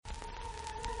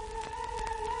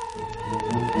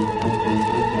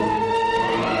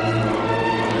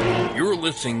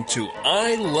listening to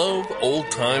I Love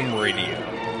Old Time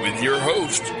Radio with your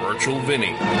host, Virtual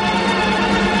Vinny.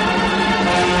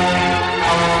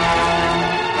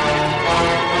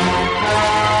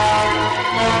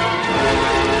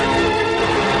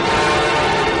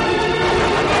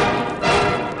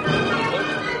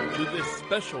 Welcome to this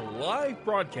special live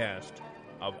broadcast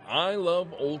of I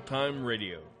Love Old Time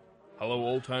Radio. Hello,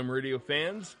 Old Time Radio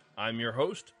fans. I'm your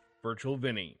host, Virtual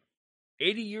Vinny.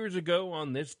 80 years ago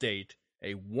on this date,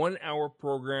 a 1-hour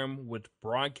program was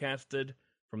broadcasted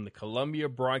from the Columbia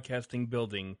Broadcasting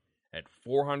Building at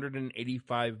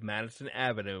 485 Madison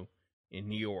Avenue in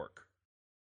New York.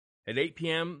 At 8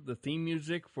 p.m., the theme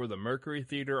music for the Mercury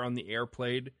Theater on the Air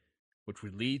played, which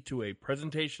would lead to a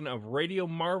presentation of radio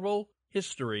marvel,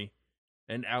 history,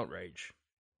 and outrage.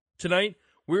 Tonight,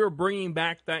 we are bringing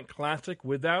back that classic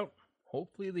without,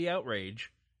 hopefully, the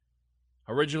outrage.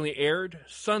 Originally aired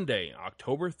Sunday,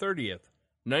 October 30th,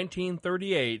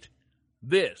 1938,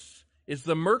 this is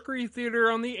the Mercury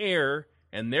Theater on the Air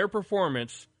and their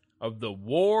performance of The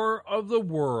War of the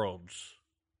Worlds.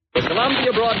 The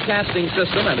Columbia Broadcasting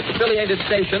System and its affiliated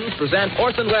stations present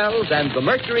Orson Welles and the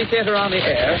Mercury Theater on the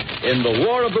Air in The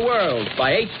War of the Worlds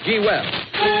by H.G. Wells.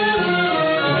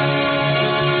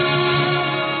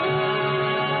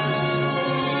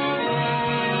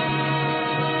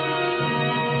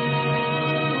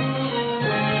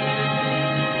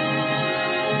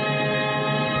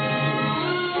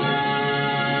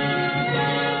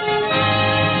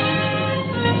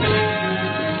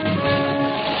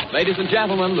 Ladies and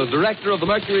gentlemen, the director of the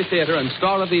Mercury Theater and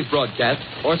star of these broadcasts,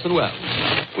 Orson Welles.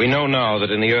 We know now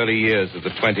that in the early years of the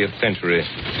 20th century,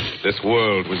 this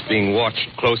world was being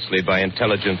watched closely by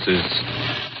intelligences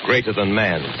greater than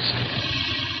man's,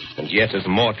 and yet as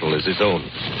mortal as his own.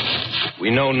 We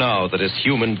know now that as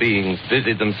human beings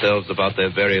busied themselves about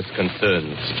their various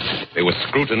concerns, they were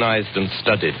scrutinized and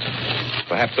studied,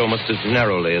 perhaps almost as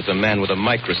narrowly as a man with a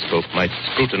microscope might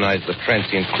scrutinize the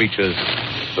transient creatures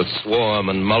that swarm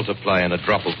and multiply in a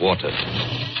drop of water.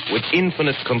 With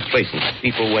infinite complacence,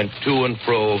 people went to and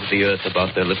fro over the earth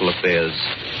about their little affairs,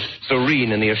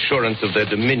 serene in the assurance of their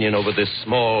dominion over this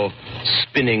small,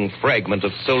 spinning fragment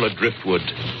of solar driftwood,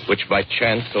 which by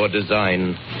chance or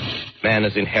design, man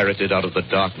has inherited out of the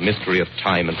dark mystery of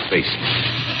time and space.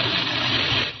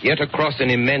 Yet across an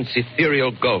immense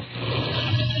ethereal gulf,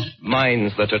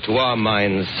 minds that are to our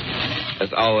minds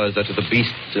as ours are to the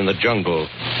beasts in the jungle,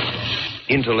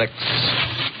 intellects,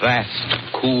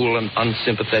 vast, cool, and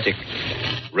unsympathetic,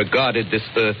 regarded this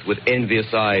earth with envious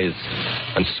eyes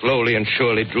and slowly and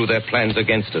surely drew their plans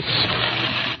against us.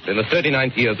 In the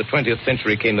 39th year of the 20th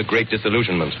century came the Great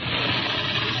Disillusionment.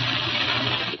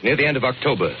 Near the end of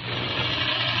October,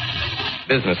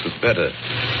 business was better.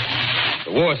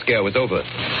 The war scare was over.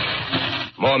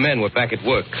 More men were back at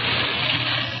work.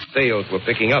 Sales were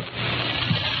picking up.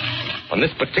 On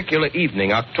this particular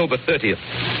evening, October 30th,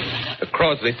 the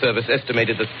Crosley service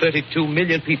estimated that 32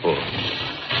 million people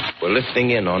were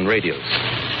listening in on radios.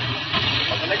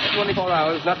 For the next 24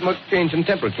 hours, not much change in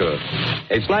temperature.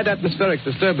 A slight atmospheric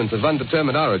disturbance of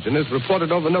undetermined origin is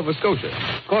reported over Nova Scotia,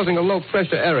 causing a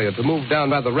low-pressure area to move down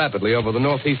rather rapidly over the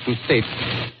northeastern states,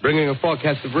 bringing a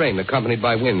forecast of rain accompanied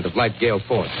by winds of light gale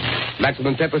force.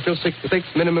 Maximum temperature 66,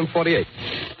 minimum 48.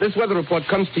 This weather report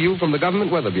comes to you from the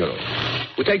Government Weather Bureau.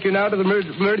 We take you now to the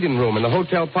Meridian Room in the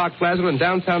Hotel Park Plaza in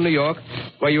downtown New York,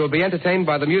 where you will be entertained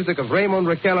by the music of Raymond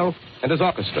Raquello and his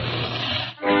orchestra.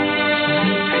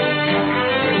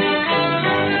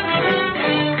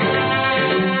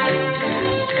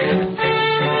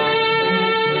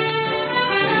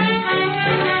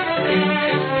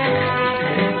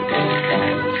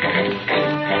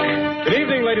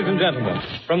 Ladies and gentlemen,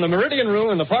 from the Meridian Room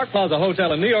in the Park Plaza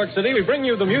Hotel in New York City, we bring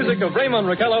you the music of Raymond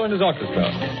Raquello and his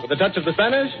orchestra. With a touch of the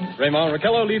Spanish, Raymond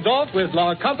Raquello leads off with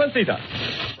La Comparsita.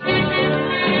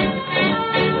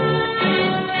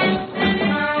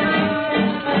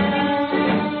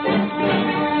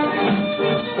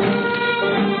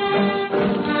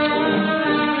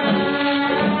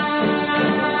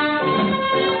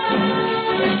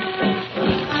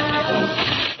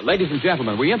 Ladies and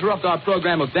gentlemen, we interrupt our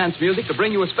program of dance music to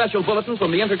bring you a special bulletin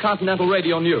from the Intercontinental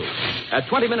Radio News. At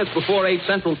 20 minutes before 8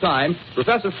 Central Time,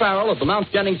 Professor Farrell of the Mount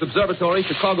Jennings Observatory,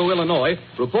 Chicago, Illinois,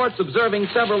 reports observing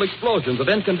several explosions of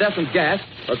incandescent gas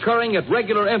occurring at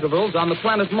regular intervals on the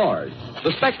planet Mars.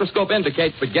 The spectroscope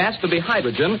indicates the gas to be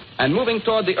hydrogen and moving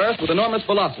toward the Earth with enormous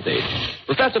velocity.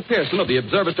 Professor Pearson of the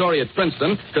observatory at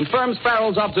Princeton confirms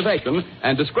Farrell's observation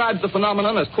and describes the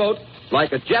phenomenon as, quote,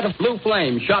 like a jet of blue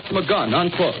flame shot from a gun,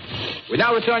 unquote. We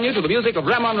now return you to the music of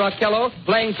Raymond Raquello,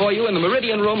 playing for you in the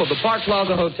Meridian Room of the Park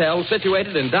Plaza Hotel,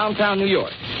 situated in downtown New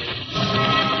York.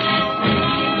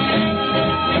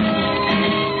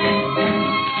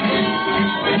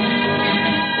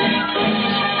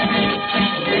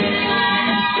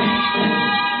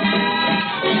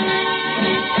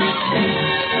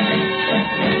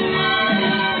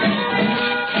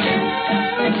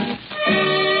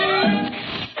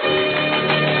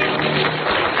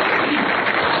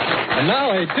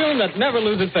 now, a tune that never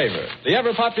loses favor. The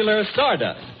ever-popular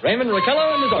Stardust. Raymond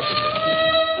Raquello and his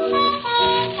orchestra.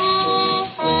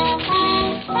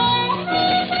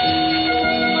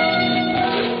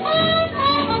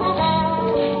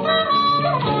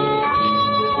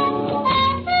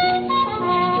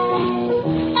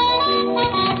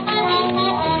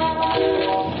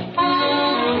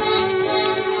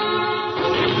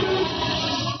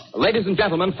 Ladies and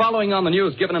gentlemen, following on the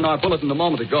news given in our bulletin a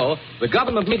moment ago, the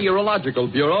Government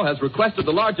Meteorological Bureau has requested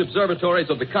the large observatories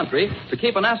of the country to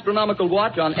keep an astronomical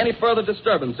watch on any further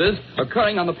disturbances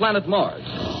occurring on the planet Mars.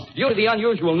 Due to the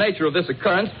unusual nature of this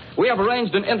occurrence, we have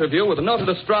arranged an interview with the noted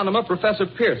astronomer, Professor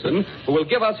Pearson, who will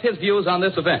give us his views on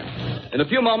this event. In a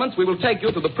few moments, we will take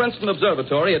you to the Princeton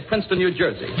Observatory at Princeton, New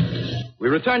Jersey. We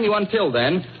return you until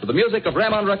then to the music of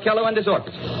Raymond Raquello and his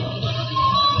orchestra.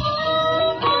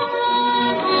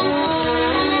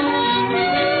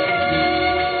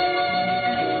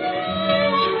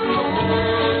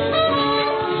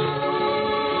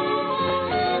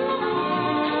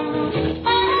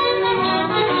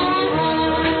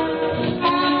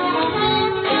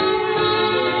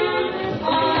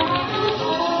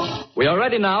 We are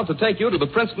ready now to take you to the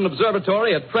Princeton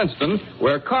Observatory at Princeton,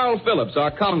 where Carl Phillips,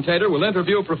 our commentator, will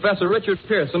interview Professor Richard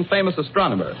Pearson, famous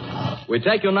astronomer. We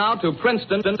take you now to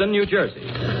Princeton, New Jersey.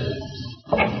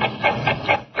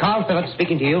 Carl Phillips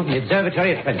speaking to you from the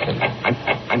observatory at Princeton.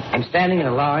 I'm standing in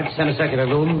a large semicircular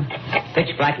room,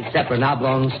 pitch black except for an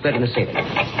oblong split in the ceiling.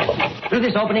 Through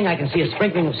this opening, I can see a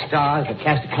sprinkling of stars that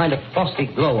cast a kind of frosty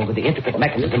glow over the intricate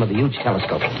mechanism of the huge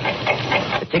telescope.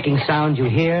 The ticking sound you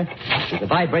hear is the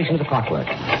vibration of the clockwork.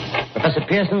 Professor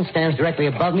Pearson stands directly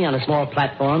above me on a small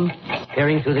platform,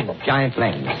 peering through the giant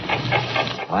lens.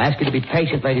 I'll ask you to be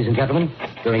patient, ladies and gentlemen,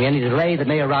 during any delay that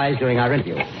may arise during our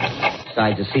interview.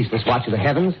 Besides the ceaseless watch of the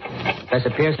heavens,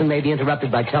 Professor Pearson may be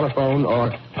interrupted by telephone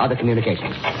or other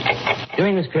communications.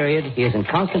 During this period, he is in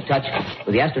constant touch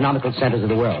with the astronomical centers of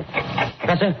the world.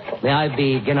 Professor, may I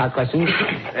begin our questions?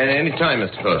 Any time,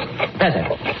 Mr. Phillips.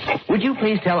 Professor, would you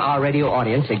please tell our radio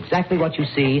audience exactly what you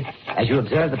see as you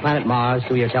observe the planet Mars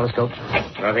through your telescope?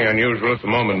 Nothing unusual at the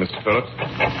moment, Mr. Phillips.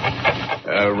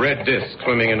 A red disk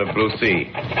swimming in a blue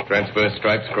sea. Transverse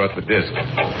stripes across the disk.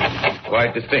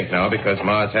 Quite distinct now because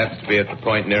Mars happens to be at the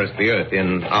point nearest the Earth,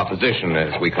 in opposition,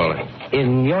 as we call it.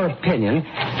 In your opinion,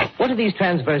 what do these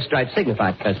transverse stripes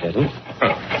signify, Professor Pearson?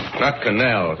 Not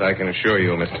canals, I can assure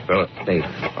you, Mr. Phillips.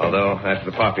 Although that's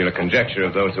the popular conjecture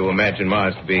of those who imagine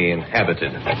Mars to be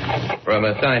inhabited. From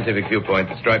a scientific viewpoint,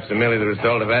 the stripes are merely the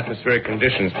result of atmospheric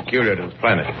conditions peculiar to the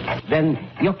planet. Then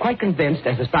you're quite convinced,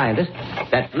 as a scientist,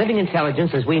 that living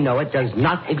intelligence as we know it does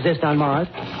not exist on Mars?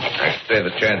 I'd say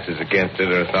the chances against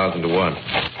it are 1,000 to 1.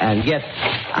 And yet,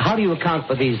 how do you account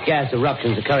for these gas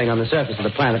eruptions occurring on the surface of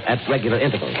the planet at regular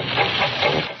intervals?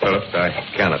 Phillips, I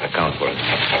cannot account for it.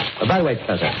 By the way,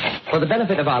 Professor, for the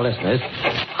benefit of our listeners,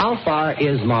 how far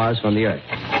is Mars from the Earth?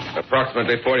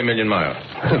 Approximately 40 million miles.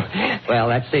 Well,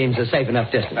 that seems a safe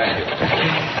enough distance.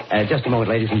 Just a moment,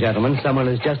 ladies and gentlemen. Someone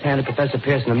has just handed Professor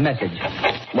Pearson a message.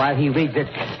 While he reads it,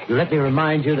 let me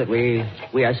remind you that we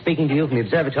are speaking to you from the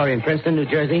observatory in Princeton, New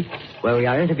Jersey, where we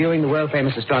are interviewing the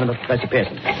world-famous astronomer, Professor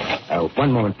Pearson.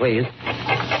 One moment, please.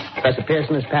 Professor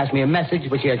Pearson has passed me a message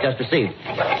which he has just received.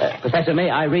 Professor, may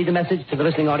I read the message to the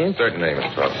listening audience? Certainly,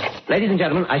 Mr. Phillips. Ladies and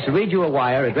gentlemen, I shall read you a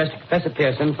wire addressed to Professor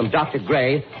Pearson from Dr.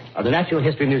 Gray of the Natural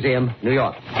History Museum, New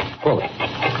York. Quote,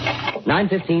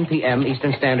 9:15 p.m.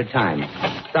 Eastern Standard Time.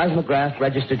 Seismograph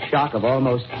registered shock of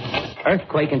almost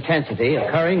earthquake intensity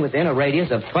occurring within a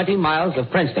radius of 20 miles of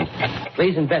Princeton.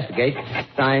 Please investigate.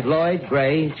 Signed, Lloyd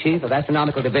Gray, Chief of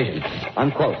Astronomical Division.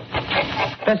 Unquote.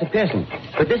 Professor Pearson,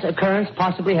 could this occurrence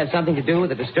possibly have something to do with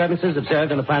the disturbances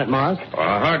observed on the planet Mars?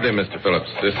 Hardly, Mr. Phillips.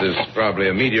 This is probably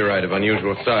a meteorite of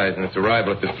unusual size, and its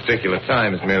arrival at this particular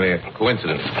time is merely a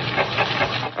coincidence.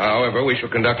 However, we shall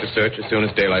conduct a search as soon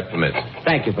as daylight permits.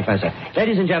 Thank you, Professor.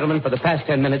 Ladies and gentlemen, for the past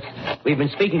 10 minutes, we've been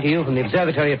speaking to you from the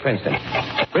observatory at Princeton,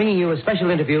 bringing you a special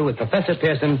interview with Professor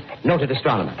Pearson, noted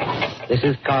astronomer. This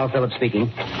is Carl Phillips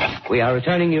speaking. We are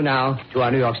returning you now to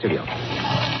our New York studio.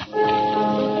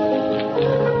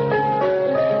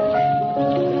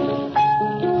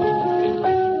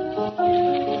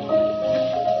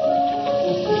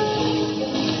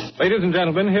 Ladies and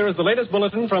gentlemen, here is the latest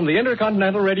bulletin from the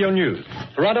Intercontinental Radio News.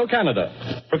 Toronto,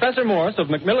 Canada. Professor Morse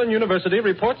of Macmillan University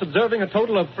reports observing a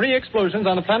total of 3 explosions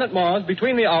on the planet Mars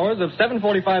between the hours of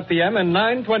 7:45 p.m. and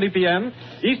 9:20 p.m.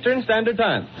 Eastern Standard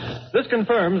Time. This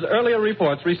confirms earlier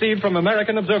reports received from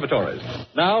American observatories.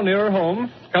 Now, nearer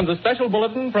home, comes a special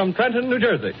bulletin from Trenton, New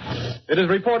Jersey. It is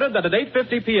reported that at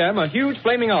 8:50 p.m., a huge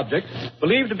flaming object,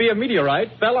 believed to be a meteorite,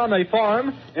 fell on a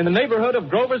farm in the neighborhood of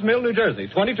Grover's Mill, New Jersey,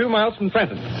 22 miles from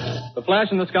Trenton. The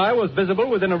flash in the sky was visible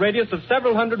within a radius of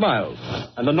several hundred miles,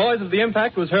 and the noise of the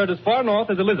impact was heard as far north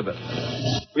as Elizabeth.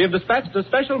 We have dispatched a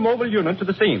special mobile unit to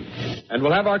the scene, and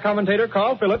we'll have our commentator,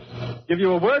 Carl Phillips, give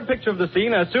you a word picture of the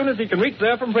scene as soon as he can reach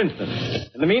there from Princeton.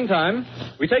 In the meantime,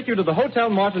 we take you to the Hotel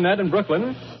Martinet in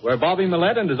Brooklyn, where Bobby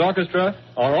Millett and his orchestra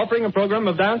are offering a program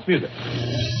of dance music.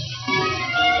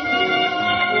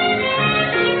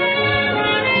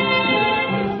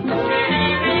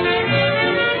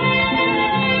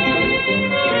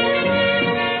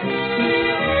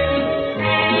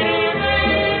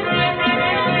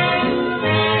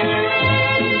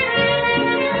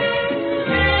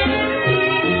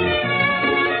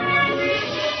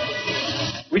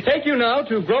 We take you now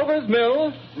to Grover's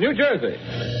Mill, New Jersey.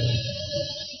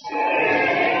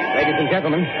 Ladies and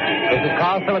gentlemen, this is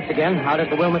Carl Phillips again, out at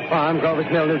the Wilmot Farm, Grover's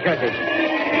Mill, New Jersey.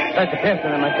 Professor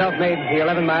Pearson and myself made the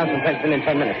 11 miles from Princeton in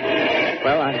 10 minutes.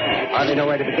 Well, I hardly know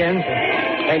where to begin.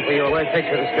 To paint for you a word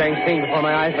picture of the strange scene before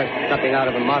my eyes, like something out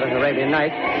of a modern Arabian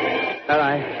Nights. Well,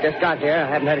 I just got here. I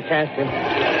haven't had a chance to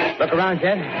look around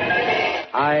yet.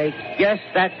 I guess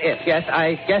that's it. Yes,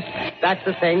 I guess that's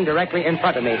the thing directly in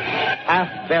front of me.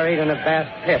 Half buried in a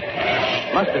vast pit.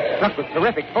 Must have struck with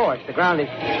terrific force. The ground is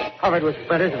covered with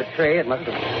splinters of a tree. It must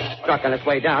have struck on its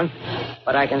way down.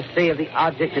 But I can see the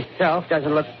object itself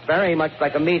doesn't look very much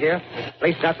like a meteor. At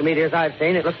least not the meteors I've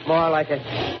seen. It looks more like a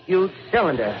huge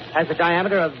cylinder. Has a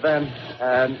diameter of,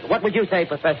 what would you say,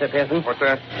 Professor Pearson? What's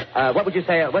that? What would you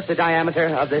say, what's the diameter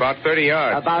of this? About 30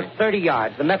 yards. About 30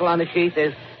 yards. The metal on the sheath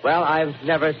is, well, I've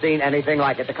never seen anything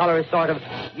like it. The color is sort of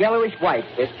yellowish white.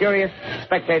 The curious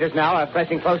spectators now are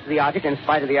pressing close to the object in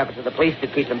spite of the efforts of the police to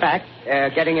keep them back.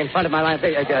 Getting in front of my line.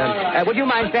 Would you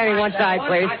mind standing one side,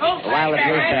 please? While the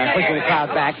police are pushing the crowd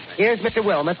back. Here's Mr.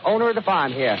 Wilmot, owner of the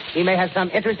farm here. He may have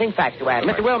some interesting facts to add.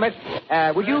 Mr. Wilmot,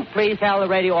 would you please tell the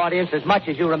radio audience as much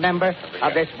as you remember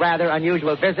of this rather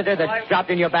unusual visitor that dropped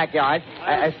in your backyard?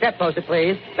 Step closer,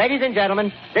 please. Ladies and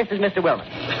gentlemen, this is Mr. Wilmot.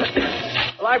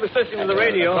 Well, I was listening to the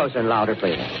radio. Closer and louder,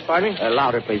 please. Pardon me?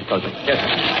 Louder, please, closer. Yes.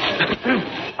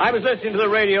 I was listening to the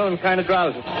radio and kind of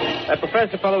drowsy. That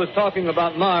professor fellow was talking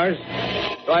about Mars,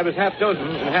 so I was half dozing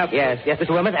and half... Yes,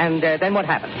 Mr. Wilmot, and then what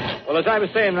happened? Well, as I was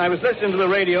saying, I was listening to the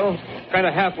radio, kind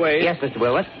of halfway. Yes, Mr.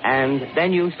 Wilmot, and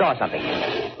then you saw something.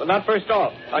 Well, not first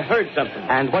off. I heard something.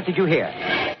 And what did you hear?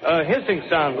 A hissing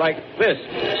sound like this.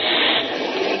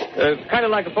 Kind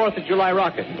of like a 4th of July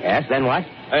rocket. Yes, then what?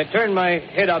 I turned my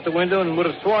head out the window and would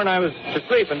have sworn I was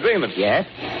asleep and dreaming. Yes?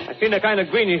 I seen a kind of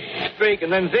greenish streak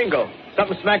and then zingo.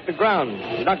 Something smacked the ground.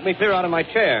 It knocked me clear out of my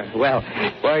chair. Well,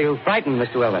 were you frightened,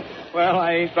 Mr. Wilmot? Well,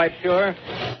 I ain't quite sure.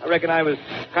 I reckon I was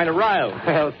kind of riled.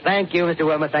 Well, thank you, Mr.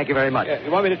 Wilmot. Thank you very much.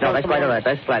 You want me to tell No, that's quite all right.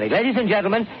 That's plenty. Ladies and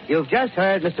gentlemen, you've just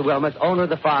heard Mr. Wilmot, owner of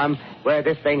the farm where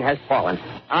this thing has fallen.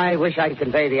 I wish I could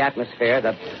convey the atmosphere,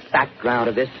 the background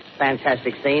of this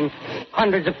fantastic scene.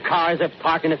 Hundreds of cars are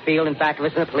parked in a field in back of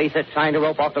us, and the police are trying to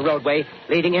rope off the roadway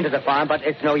leading into the farm, but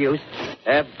it's no use.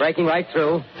 They're breaking right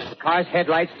through. The car's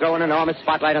headlights throw an enormous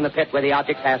spotlight on the pit where the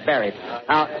object's half buried.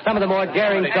 Now, some of the more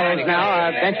daring souls now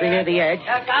are venturing near the edge.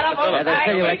 The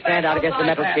silhouettes stand out against the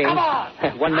metal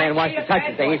sheen. One man wants to touch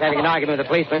the thing. He's having an argument with the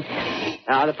policeman.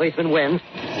 Now, the policeman wins.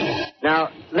 Now,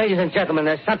 ladies and gentlemen,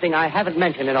 there's something I haven't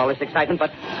mentioned in all this excitement, but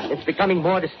it's becoming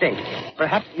more distinct.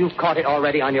 Perhaps you've caught it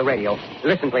already on your radio.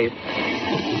 Listen, please.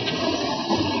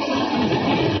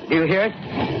 Do you hear it?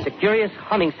 It's a curious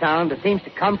humming sound that seems to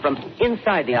come from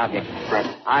inside the object.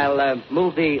 I'll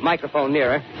move the microphone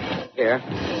nearer. Here.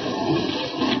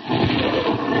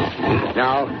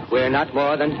 Now, we're not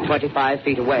more than 25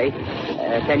 feet away.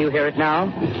 Can you hear it now?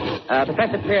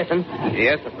 Professor Pearson?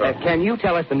 Yes, Professor. Can you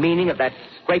tell us the meaning of that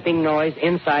scraping noise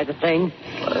inside the thing?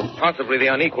 Possibly the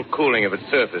unequal cooling of its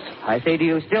surface. I say, do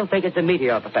you still think it's a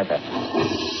meteor, Professor?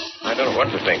 I don't know what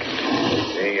to think.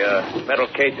 The metal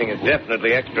casing is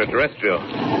definitely extraterrestrial.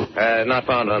 Not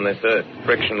found on this Earth.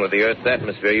 Friction with the Earth's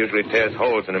atmosphere usually tears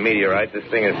holes in a meteorite. This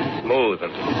thing is smooth,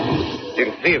 and you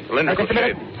can see its cylindrical Just a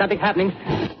minute. shape. Something's happening.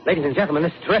 Ladies and gentlemen,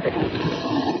 this is terrific.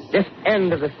 This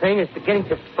end of the thing is beginning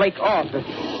to flake off. The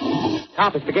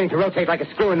top is beginning to rotate like a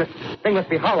screw, and the thing must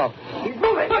be hollow. He's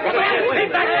moving. Keep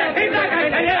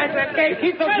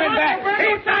those men back.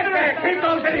 Keep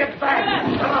those idiots back.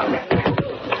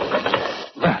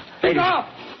 Ladies, Off.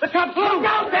 The top's loose. Go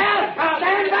down.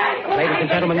 Stand back. ladies and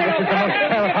gentlemen, this is the most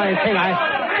terrifying thing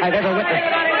I've ever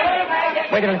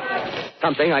witnessed. Wait a minute.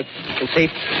 Something I can see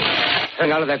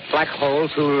coming out of that black hole,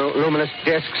 two luminous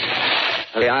discs.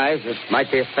 The eyes, it might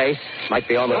be a face, Might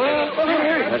be almost it.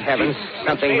 Good heavens,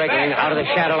 something wriggling out of the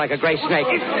shadow like a gray snake.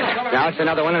 Now it's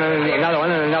another one, and another one,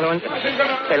 and another one.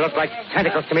 They look like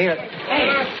tentacles to me. Oh,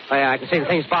 yeah, I can see the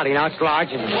thing's body now. It's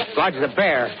large, as large as a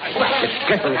bear. It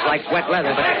glistens like wet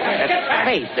leather, but that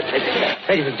face,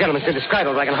 ladies and gentlemen, it's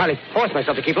indescribable. I can hardly force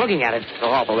myself to keep looking at it. It's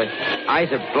so awful. The eyes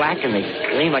are black, and they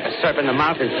gleam like a serpent. The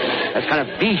mouth is kind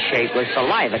of V-shaped with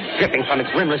saliva dripping from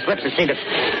its rimless lips. It seems to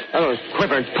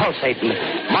quiver and pulsate, and the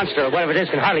monster or whatever it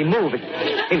is can hardly move. It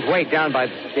seems weighed down by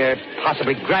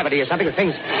possibly gravity or something. The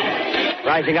thing's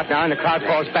rising up now, and the crowd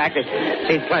falls back. They've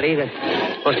seen plenty. The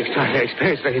most extraordinary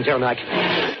experience, ladies and gentlemen. I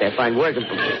can't find words.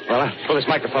 Well, I'll pull this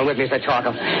microphone with me as I talk.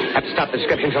 I'll have to stop the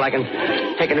description until I can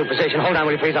take a new position. Hold on,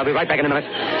 will you please? I'll be right back in a minute.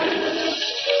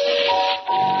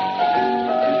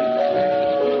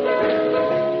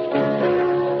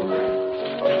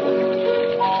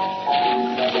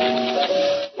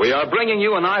 We are bringing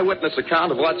you an eyewitness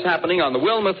account of what's happening on the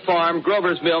Wilmuth Farm,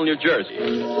 Grover's Mill, New Jersey.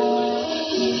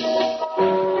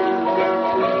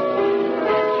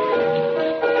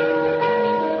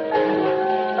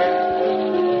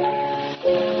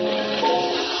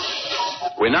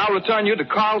 We now return you to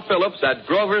Carl Phillips at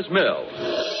Grover's Mill.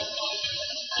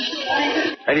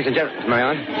 Ladies and gentlemen, am I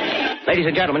on? Ladies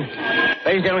and gentlemen,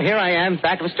 here I am,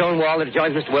 back of a stone wall that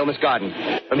adjoins Mr. Wilmuth's garden.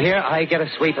 From here, I get a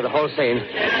sweep of the whole scene.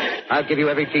 I'll give you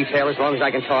every detail as long as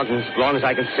I can talk and as long as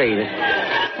I can see.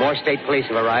 More state police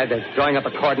have arrived. They're drawing up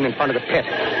a cordon in front of the pit.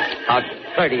 About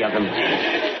 30 of them.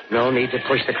 No need to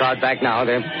push the crowd back now.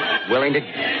 They're willing to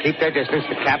keep their distance.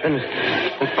 The captain's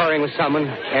conferring with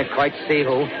someone. Can't quite see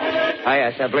who. Ah,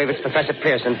 yes, I believe it's Professor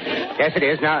Pearson. Yes, it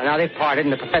is. Now they've parted,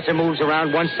 and the professor moves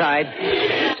around one side,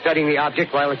 studying the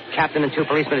object, while the captain and two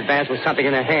policemen advance with something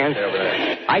in their hands.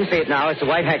 I can see it now. It's a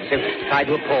white handkerchief tied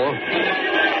to a pole.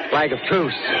 Flag of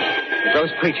truce. If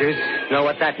those creatures know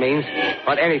what that means,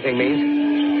 what anything means.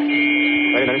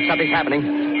 Wait a minute, something's happening. A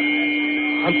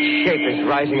humped shape is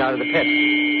rising out of the pit.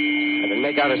 I can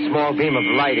make out a small beam of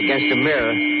light against a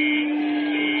mirror.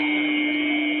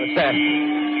 What's that?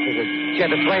 There's a jet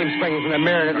of flame springing from the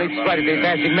mirror, and it leaps right at the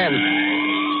advancing men.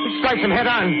 It strikes them head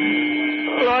on.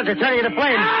 Oh, Lord, they're turning into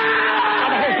flames. Oh,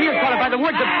 the whole field's caught up by the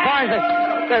woods, the barns,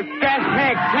 the gas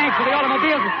tanks of the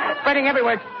automobiles spreading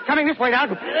everywhere. It's coming this way now,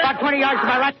 about 20 yards to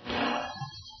my right.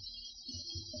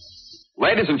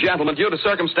 Ladies and gentlemen, due to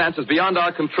circumstances beyond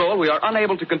our control, we are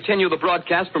unable to continue the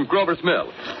broadcast from Grover's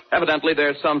Mill. Evidently,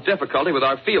 there's some difficulty with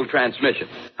our field transmission.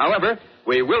 However,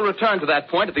 we will return to that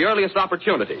point at the earliest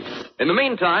opportunity. In the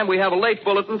meantime, we have a late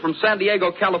bulletin from San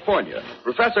Diego, California.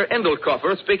 Professor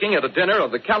Indelkoffer, speaking at a dinner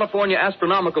of the California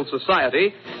Astronomical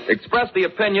Society, expressed the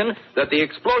opinion that the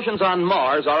explosions on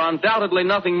Mars are undoubtedly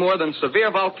nothing more than severe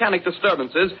volcanic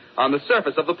disturbances on the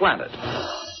surface of the planet.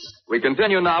 We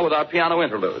continue now with our piano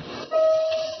interlude.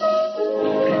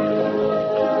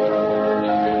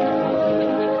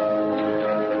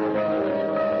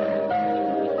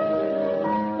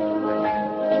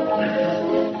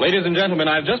 Ladies and gentlemen,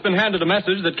 I've just been handed a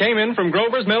message that came in from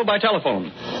Grover's Mill by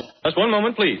telephone. Just one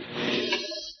moment, please.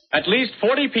 At least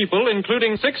 40 people,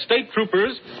 including 6 state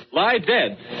troopers, lie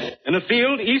dead in a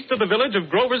field east of the village of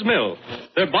Grover's Mill.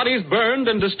 Their bodies burned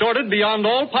and distorted beyond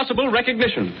all possible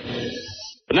recognition.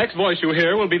 The next voice you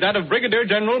hear will be that of Brigadier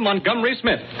General Montgomery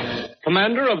Smith,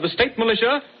 commander of the state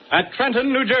militia at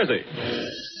Trenton, New Jersey.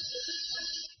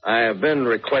 I have been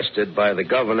requested by the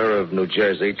governor of New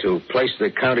Jersey to place the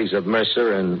counties of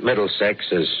Mercer and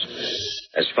Middlesex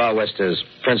as far west as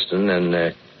Princeton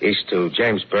and east to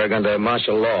Jamesburg under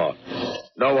martial law.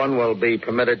 No one will be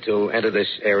permitted to enter this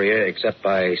area except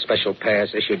by special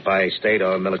pass issued by state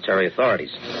or military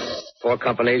authorities. 4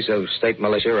 companies of state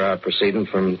militia are proceeding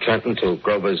from Trenton to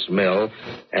Grover's Mill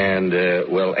and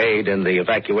will aid in the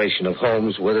evacuation of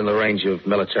homes within the range of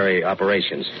military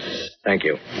operations. Thank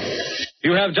you.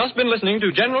 You have just been listening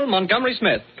to General Montgomery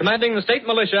Smith, commanding the state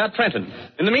militia at Trenton.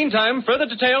 In the meantime, further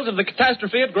details of the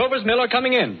catastrophe at Grover's Mill are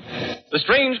coming in. The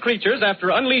strange creatures,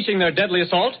 after unleashing their deadly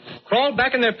assault, crawled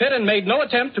back in their pit and made no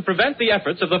attempt to prevent the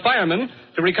efforts of the firemen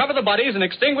to recover the bodies and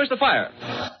extinguish the fire.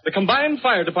 The combined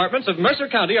fire departments of Mercer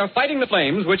County are fighting the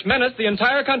flames which menace the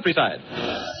entire countryside.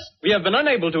 We have been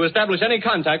unable to establish any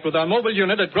contact with our mobile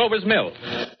unit at Grover's Mill,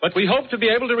 but we hope to be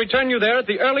able to return you there at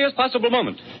the earliest possible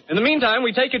moment. In the meantime,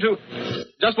 we take you to...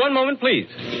 Just one moment, please.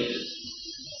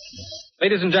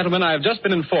 Ladies and gentlemen, I have just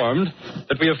been informed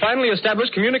that we have finally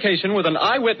established communication with an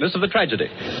eyewitness of the tragedy.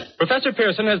 Professor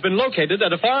Pearson has been located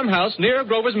at a farmhouse near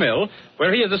Grover's Mill,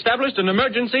 where he has established an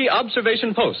emergency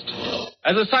observation post.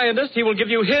 As a scientist, he will give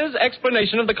you his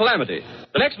explanation of the calamity.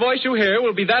 The next voice you hear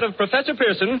will be that of Professor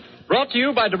Pearson, brought to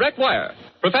you by direct wire.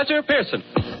 Professor Pearson.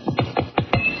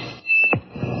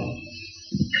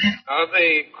 Of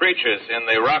the creatures in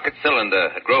the rocket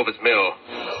cylinder at Grover's Mill,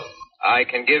 I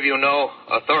can give you no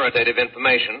authoritative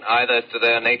information, either as to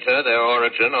their nature, their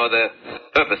origin, or their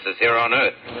purposes here on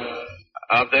Earth.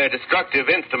 Of their destructive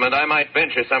instrument, I might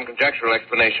venture some conjectural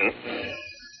explanation.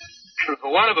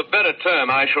 For want of a better term,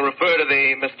 I shall refer to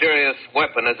the mysterious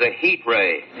weapon as a heat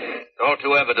ray. It's all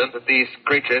too evident that these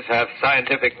creatures have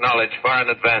scientific knowledge far in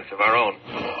advance of our own.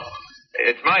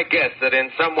 It's my guess that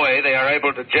in some way they are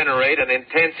able to generate an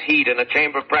intense heat in a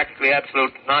chamber of practically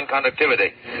absolute non-conductivity.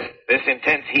 This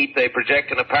intense heat they project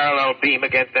in a parallel beam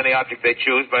against any object they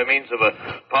choose by means of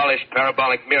a polished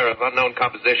parabolic mirror of unknown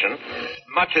composition,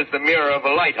 much as the mirror of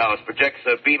a lighthouse projects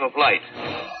a beam of light.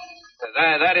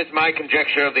 That is my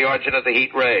conjecture of the origin of the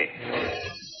heat ray.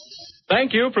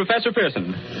 Thank you, Professor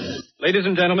Pearson. Ladies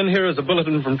and gentlemen, here is a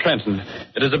bulletin from Trenton.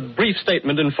 It is a brief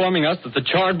statement informing us that the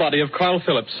charred body of Carl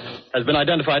Phillips has been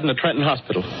identified in a Trenton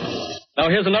hospital. Now,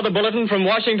 here's another bulletin from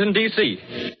Washington, D.C.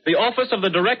 The Office of the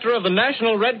Director of the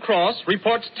National Red Cross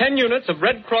reports 10 units of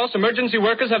Red Cross emergency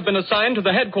workers have been assigned to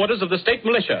the headquarters of the state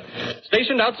militia,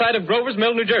 stationed outside of Grover's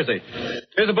Mill, New Jersey.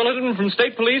 Here's a bulletin from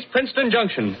State Police, Princeton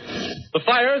Junction. The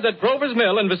fires at Grover's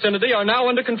Mill and vicinity are now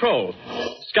under control.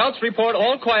 Scouts report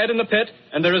all quiet in the pit,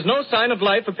 and there is no sign of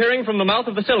life appearing from the mouth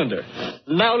of the cylinder.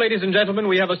 Now, ladies and gentlemen,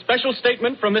 we have a special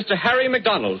statement from Mr. Harry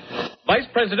McDonald, Vice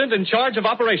President in charge of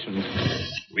operations.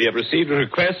 We have received a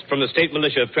request from the State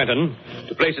Militia of Trenton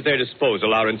to place at their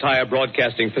disposal our entire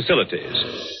broadcasting facilities.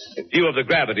 In view of the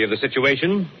gravity of the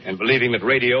situation, and believing that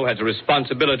radio has a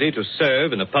responsibility to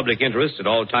serve in the public interest at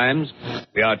all times,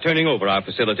 we are turning over our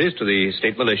facilities to the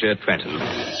State Militia at Trenton.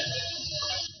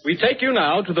 We take you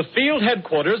now to the field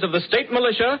headquarters of the State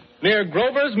Militia near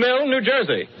Grover's Mill, New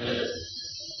Jersey.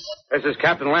 This is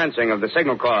Captain Lansing of the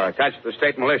Signal Corps, attached to the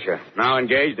State Militia, now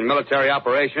engaged in military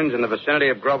operations in the vicinity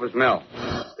of Grover's Mill.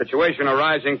 Situation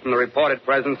arising from the reported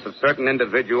presence of certain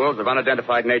individuals of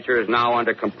unidentified nature is now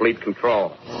under complete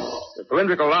control. The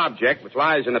cylindrical object, which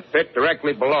lies in a pit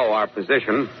directly below our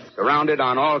position, surrounded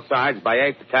on all sides by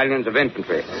 8 battalions of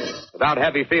infantry, without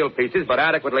heavy field pieces, but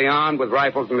adequately armed with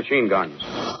rifles and machine guns.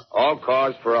 All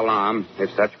cause for alarm,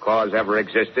 if such cause ever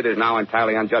existed, is now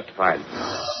entirely unjustified.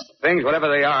 Things, whatever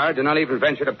they are, do not even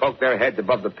venture to poke their heads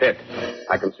above the pit.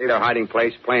 I can see their hiding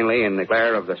place plainly in the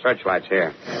glare of the searchlights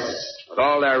here. With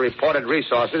all their reported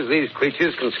resources, these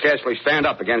creatures can scarcely stand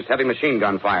up against heavy machine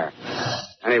gun fire.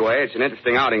 Anyway, it's an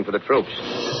interesting outing for the troops.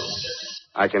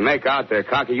 I can make out their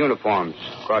khaki uniforms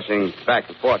crossing back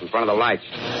and forth in front of the lights.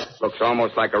 Looks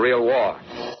almost like a real war.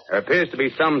 There appears to be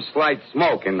some slight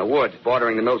smoke in the woods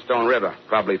bordering the Millstone River.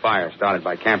 Probably fire started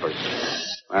by campers.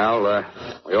 Well,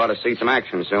 we ought to see some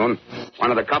action soon.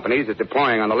 One of the companies is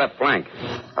deploying on the left flank.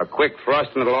 A quick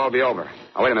thrust and it'll all be over.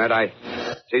 Oh, wait a minute. I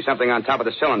see something on top of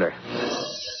the cylinder.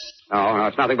 No,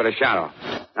 it's nothing but a shadow.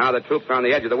 Now the troops are on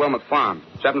the edge of the Wilmot Farm.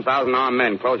 7,000 armed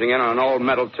men closing in on an old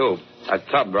metal tube. A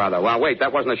tub, rather. Well, wait,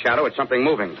 that wasn't a shadow. It's something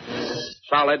moving.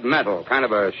 Solid metal, kind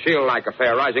of a shield-like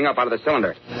affair rising up out of the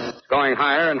cylinder. It's going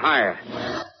higher and higher.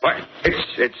 But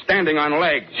it's standing on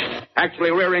legs,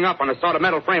 actually rearing up on a sort of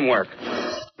metal framework.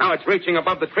 Now it's reaching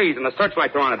above the trees and the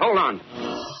searchlights are on it. Hold on.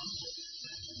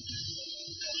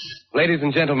 Ladies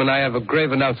and gentlemen, I have a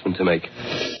grave announcement to make.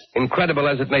 Incredible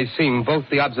as it may seem, both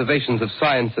the observations of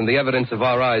science and the evidence of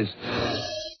our eyes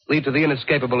lead to the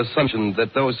inescapable assumption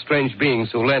that those strange beings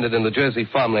who landed in the Jersey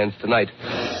farmlands tonight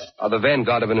are the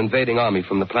vanguard of an invading army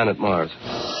from the planet Mars.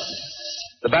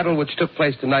 The battle which took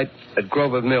place tonight at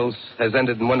Grover Mills has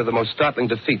ended in one of the most startling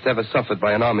defeats ever suffered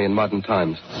by an army in modern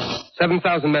times.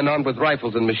 7,000 men armed with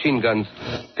rifles and machine guns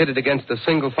pitted against a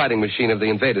single fighting machine of the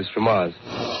invaders from Mars.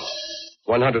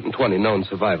 120 known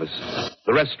survivors.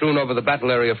 The rest strewn over the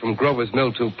battle area from Grover's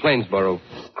Mill to Plainsboro,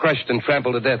 crushed and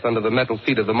trampled to death under the metal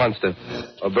feet of the monster,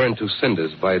 or burned to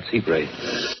cinders by its heat ray.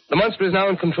 The monster is now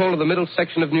in control of the middle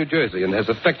section of New Jersey and has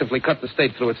effectively cut the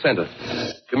state through its center.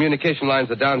 Communication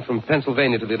lines are down from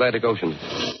Pennsylvania to the Atlantic Ocean.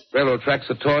 Railroad tracks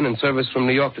are torn and service from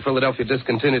New York to Philadelphia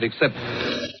discontinued, except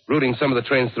routing some of the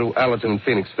trains through Allerton and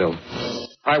Phoenixville.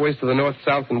 Highways to the north,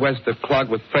 south, and west are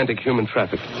clogged with frantic human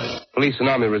traffic. Police and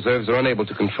army reserves are unable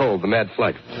to control the mad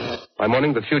flight. By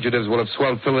morning, the fugitives will have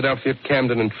swelled Philadelphia,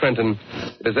 Camden, and Trenton.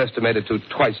 It is estimated to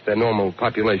twice their normal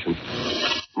population.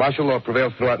 Martial law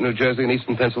prevails throughout New Jersey and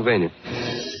eastern Pennsylvania.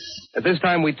 At this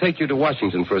time, we take you to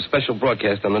Washington for a special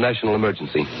broadcast on the national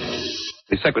emergency.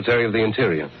 The Secretary of the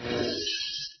Interior.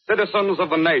 Citizens of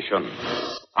the nation,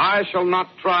 I shall not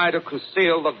try to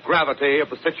conceal the gravity of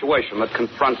the situation that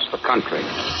confronts the country,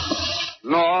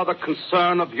 nor the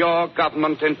concern of your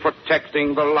government in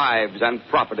protecting the lives and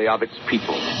property of its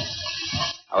people.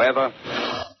 However,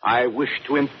 I wish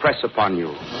to impress upon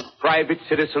you, private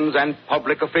citizens and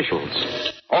public officials,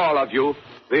 all of you,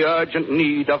 the urgent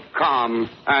need of calm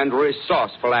and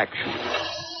resourceful action.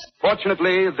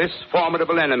 Fortunately, this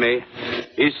formidable enemy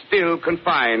is still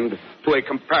confined to a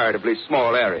comparatively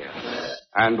small area,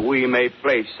 and we may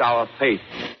place our faith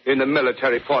in the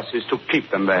military forces to keep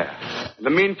them there. In the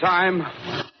meantime,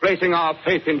 placing our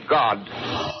faith in God,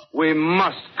 we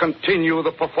must continue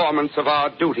the performance of our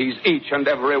duties, each and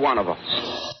every one of us,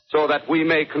 so that we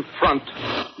may confront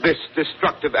this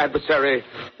destructive adversary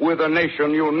with a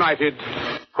nation united,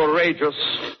 courageous,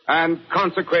 and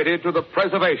consecrated to the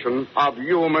preservation of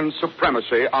human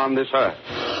supremacy on this earth.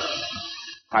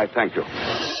 I thank you.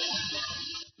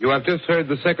 You have just heard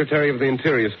the Secretary of the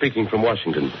Interior speaking from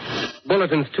Washington.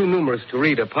 Bulletins too numerous to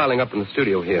read are piling up in the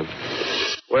studio here.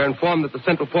 We're informed that the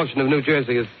central portion of New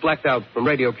Jersey is blacked out from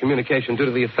radio communication due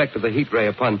to the effect of the heat ray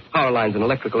upon power lines and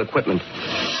electrical equipment.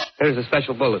 Here's a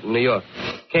special bulletin in New York.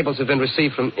 Cables have been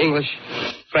received from English,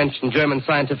 French, and German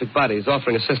scientific bodies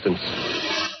offering assistance.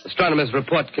 Astronomers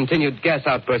report continued gas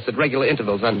outbursts at regular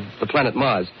intervals on the planet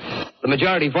Mars. The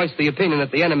majority voiced the opinion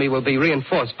that the enemy will be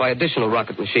reinforced by additional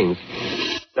rocket machines.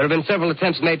 There have been several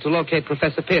attempts made to locate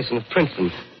Professor Pearson of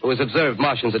Princeton, who has observed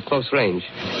Martians at close range.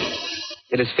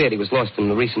 It is feared he was lost in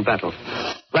the recent battle.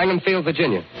 Langham Field,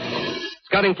 Virginia.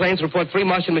 Scouting planes report 3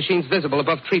 Martian machines visible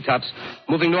above treetops,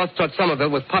 moving north toward Somerville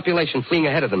with population fleeing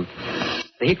ahead of them.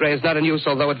 The heat ray is not in use,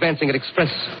 although advancing at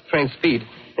express train speed.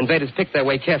 Invaders pick their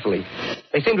way carefully.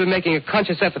 They seem to be making a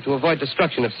conscious effort to avoid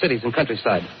destruction of cities and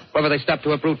countryside. However, they stop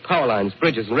to uproot power lines,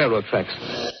 bridges, and railroad tracks.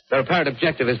 Their apparent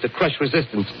objective is to crush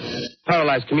resistance,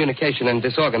 paralyze communication, and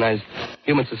disorganize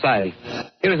human society.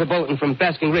 Here is a bulletin from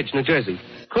Basking Ridge, New Jersey.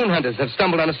 Coon hunters have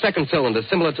stumbled on a second cylinder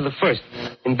similar to the first,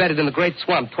 embedded in the Great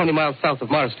Swamp 20 miles south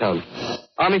of Morristown.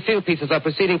 Army field pieces are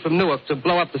proceeding from Newark to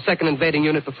blow up the second invading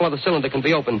unit before the cylinder can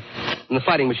be opened and the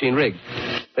fighting machine rigged.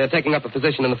 They are taking up a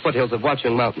position in the foothills of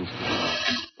Watchung Mountains.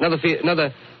 Another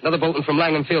bulletin from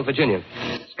Langham Field, Virginia.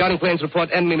 Scouting planes report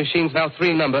enemy machines, now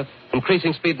 3 in number,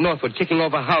 increasing speed northward, kicking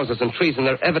over houses and trees in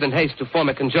their evident haste to form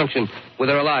a conjunction with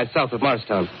their allies south of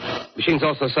Morristown. Machines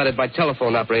also sighted by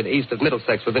telephone operator east of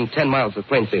Middlesex within 10 miles of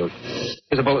Plainfield.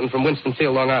 Here's a bulletin from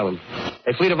Winston-Field, Long Island.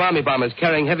 A fleet of Army bombers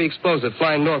carrying heavy explosive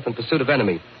flying north in pursuit of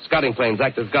enemy. Scouting planes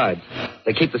act as guides.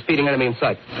 They keep the speeding enemy in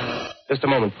sight. Just a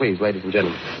moment, please, ladies and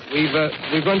gentlemen.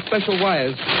 We've run special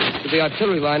wires to the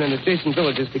artillery line and adjacent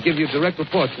villages to give you direct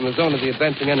reports from the zone of the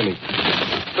advancing enemy.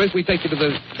 First, we take you to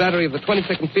the battery of the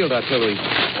 22nd Field Artillery,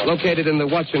 located in the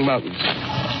Watchung Mountains.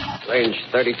 Range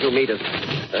 32 meters.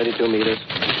 32 meters.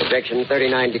 Projection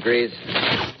 39 degrees.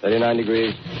 39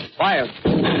 degrees. Fire.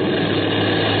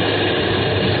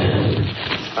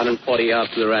 140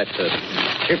 yards to the right, sir.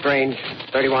 Shift range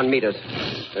 31 meters.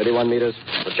 31 meters.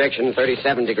 Projection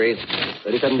 37 degrees.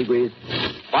 37 degrees.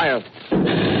 Fire.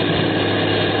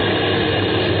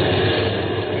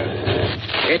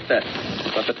 Hit, sir.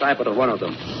 Got the tripod of one of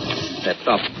them. That's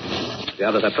top. The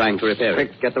others are trying to repair it.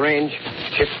 Quick, get the range.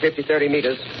 Shift 30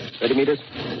 meters. 30 meters.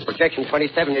 Projection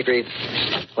 27 degrees.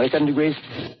 27 degrees.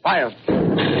 Fire.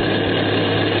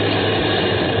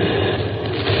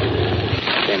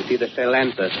 Can see the shell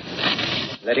lamp, sir.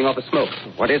 Letting off a smoke.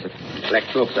 What is it? Black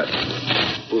smoke, sir.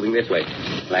 Moving this way.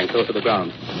 Lying close to the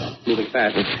ground. Moving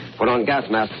fast. Put on gas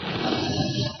mask.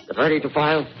 Get ready to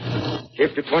fire.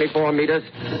 Shift to 24 meters.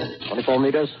 24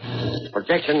 meters.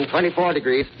 Projection 24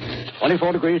 degrees.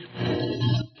 24 degrees.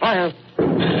 Fire.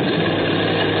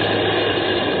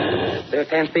 Still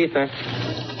can't see, sir.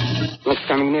 Smoke's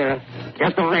coming nearer.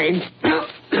 Just the range.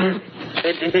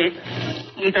 58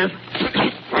 meters.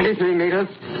 23 meters.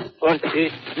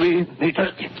 43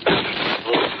 meters.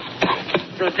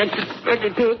 Projection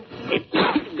 22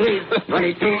 degrees.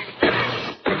 22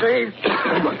 degrees.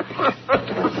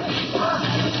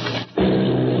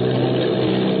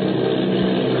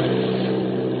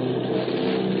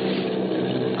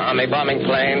 Army bombing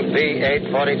plane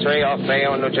B-843 off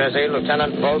Bayonne, New Jersey.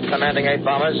 Lieutenant Boat, commanding 8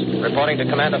 bombers, reporting to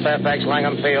Commander Fairfax,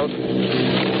 Langham Field.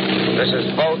 This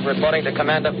is Boat reporting to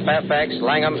Commander Fairfax,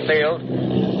 Langham Field.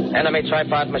 Enemy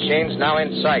tripod machines now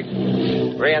in sight.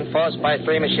 Reinforced by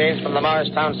 3 machines from the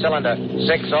Morristown cylinder.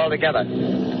 6 altogether.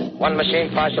 1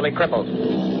 machine partially crippled.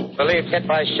 Believed hit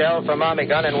by shell from Army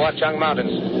gun in Watchung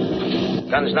Mountains.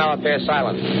 Guns now appear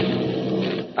silent.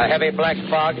 A heavy black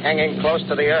fog hanging close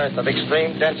to the earth of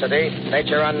extreme density,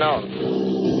 nature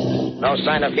unknown. No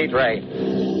sign of heat ray.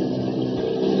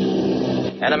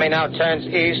 Enemy now turns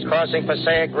east, crossing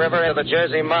Passaic River into the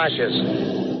Jersey marshes.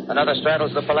 Another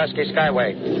straddles the Pulaski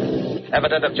Skyway.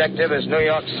 Evident objective is New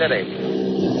York City.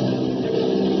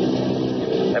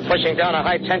 They're pushing down a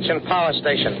high-tension power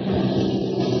station.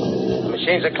 The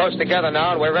machines are close together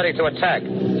now, and we're ready to attack.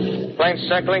 Planes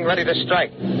circling, ready to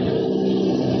strike.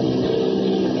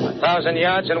 1,000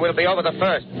 yards, and we'll be over the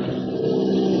first.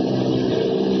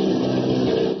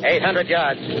 800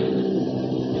 yards.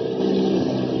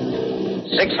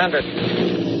 600.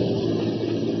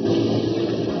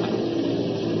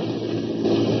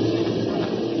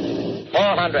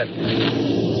 400.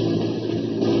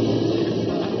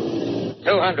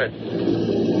 200.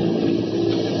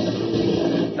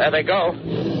 There they go.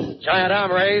 Giant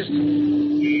arm raised.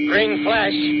 Green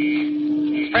flash.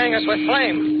 Spraying us with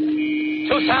flame.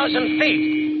 2,000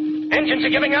 feet. Engines are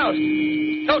giving out.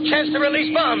 No chance to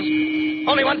release bombs.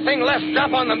 Only one thing left.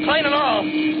 Drop on them, plane and all.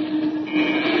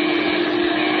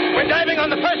 We're diving on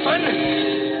the first one.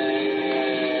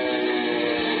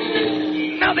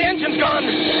 Now the engine's gone.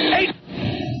 8.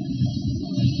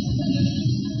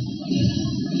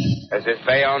 This is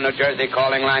Bayonne, New Jersey,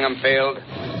 calling Langham Field.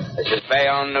 This is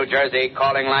Bayonne, New Jersey,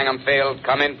 calling Langham Field.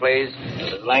 Come in, please.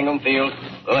 This is Langham Field.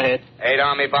 Go ahead. 8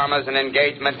 Army bombers in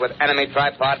engagement with enemy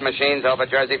tripod machines over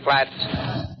Jersey Flats.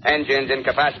 Engines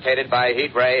incapacitated by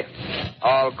heat ray.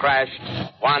 All crashed.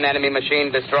 1 enemy machine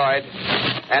destroyed.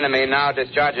 Enemy now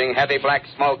discharging heavy black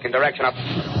smoke in direction of...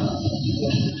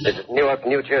 This is Newark,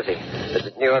 New Jersey. This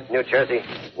is Newark, New Jersey.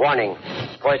 Warning.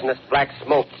 Poisonous black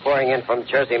smoke pouring in from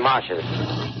Jersey marshes.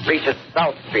 Reaches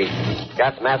South Street.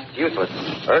 Gas masks useless.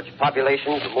 Urge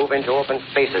population to move into open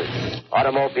spaces.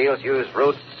 Automobiles use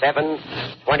routes 7,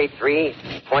 23,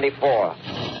 24.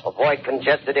 Avoid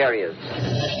congested areas.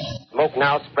 Smoke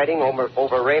now spreading over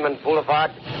Raymond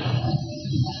Boulevard.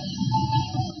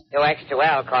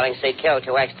 2X2L calling CQ.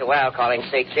 2X2L calling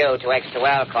CQ.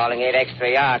 2X2L calling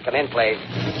 8X3R. Come in, please.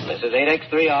 This is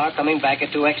 8X3R coming back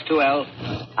at 2X2L.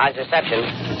 How's reception?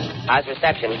 How's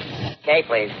reception? K,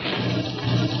 please.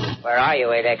 Where are you,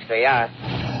 8X3R?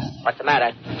 What's the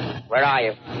matter? Where are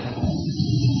you?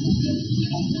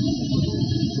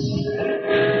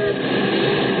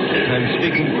 I'm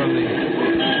speaking from the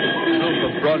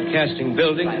roof of Broadcasting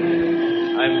Building.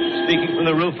 I'm speaking from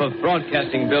the roof of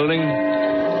Broadcasting Building,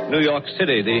 New York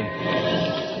City. The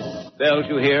bells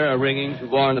you hear are ringing to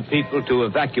warn the people to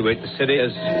evacuate the city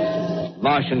as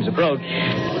Martians approach.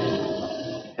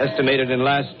 Estimated in the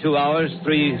last 2 hours,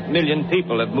 3 million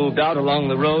people have moved out along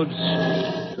the roads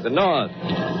to the north.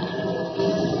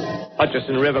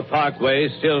 Hutchison River Parkway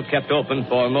is still kept open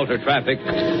for motor traffic.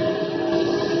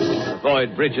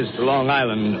 Avoid bridges to Long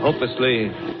Island,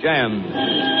 hopelessly jammed.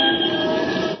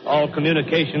 All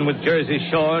communication with Jersey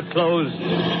Shore closed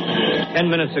 10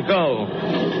 minutes ago.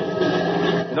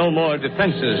 No more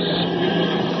defenses.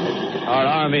 Our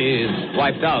army is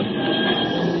wiped out.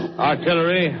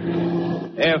 Artillery,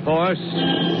 Air Force,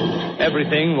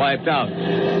 everything wiped out.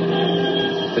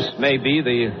 This may be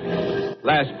the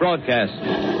last broadcast.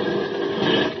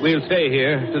 We'll stay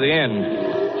here to the end.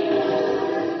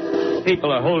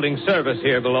 People are holding service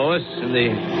here below us in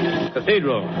the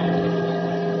cathedral.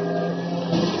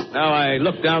 Now I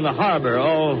look down the harbor,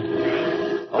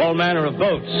 all manner of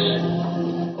boats,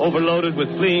 overloaded with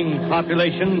fleeing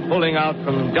population pulling out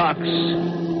from docks.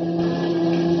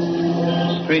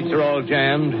 Streets are all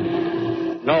jammed.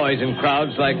 Noise in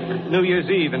crowds like New Year's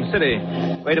Eve in city.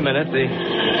 Wait a minute.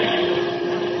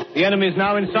 The enemy is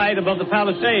now in sight above the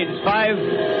Palisades. Five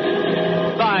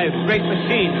great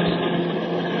machines.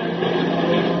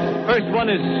 First one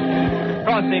is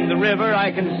crossing the river.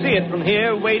 I can see it from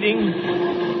here, wading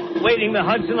the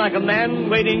Hudson like a man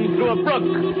wading through a brook.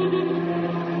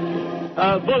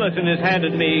 A bulletin is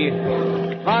handed me.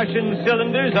 Martian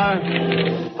cylinders are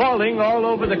falling all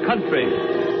over the country.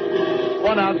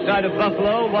 One outside of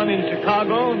Buffalo, one in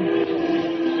Chicago,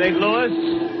 St. Louis.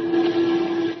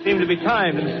 Seem to be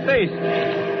timed and spaced.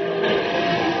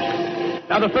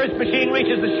 Now the first machine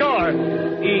reaches the shore.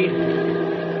 He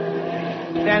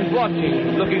stands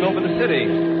watching, looking over the city.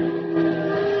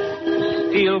 The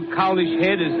steel cowlish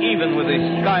head is even with the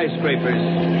skyscrapers.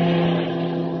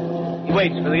 He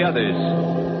waits for the others.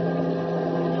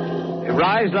 They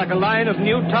rise like a line of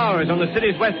new towers on the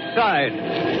city's west side.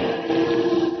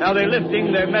 Now they're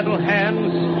lifting their metal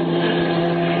hands.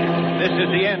 This is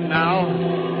the end now.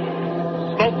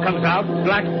 Smoke comes out,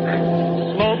 black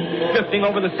smoke drifting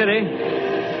over the city.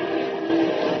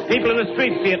 People in the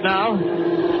streets see it now.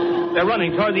 They're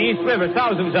running toward the East River,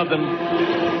 thousands of them,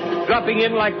 dropping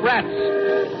in like rats.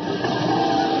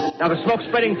 Now the smoke's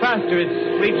spreading faster.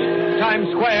 It's reached Times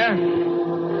Square.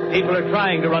 People are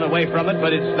trying to run away from it,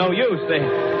 but it's no use.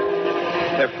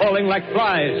 They're falling like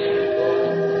flies.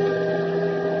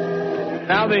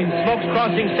 Now the smoke's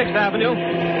crossing 6th Avenue.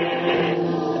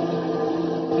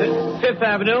 5th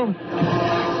Avenue.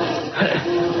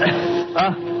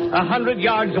 100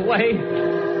 yards away.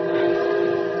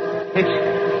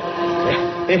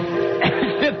 It's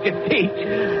 50 feet.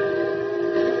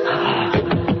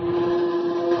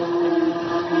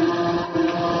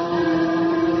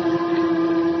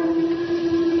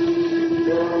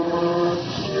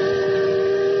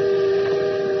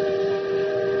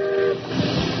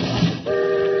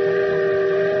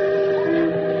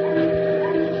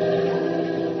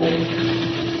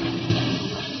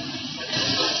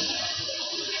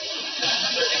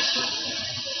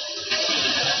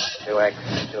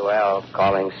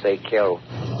 Calling CQ.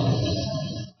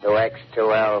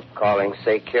 2X2L calling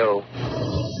CQ.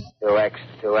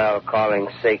 2X2L calling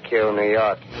CQ, New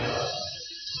York.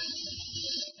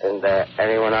 Isn't there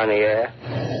anyone on the air?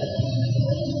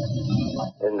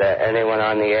 Isn't there anyone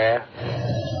on the air?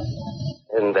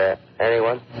 Isn't there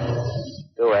anyone?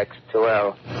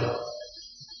 2X2L.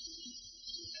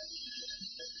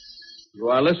 You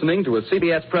are listening to a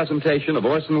CBS presentation of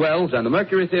Orson Welles and the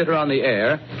Mercury Theater on the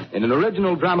Air in an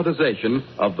original dramatization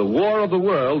of The War of the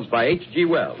Worlds by H.G.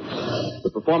 Wells.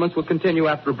 The performance will continue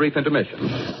after a brief intermission.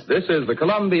 This is the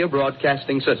Columbia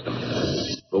Broadcasting System.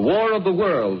 The War of the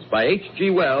Worlds by H.G.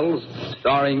 Wells,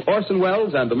 starring Orson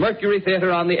Welles and the Mercury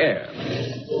Theater on the Air.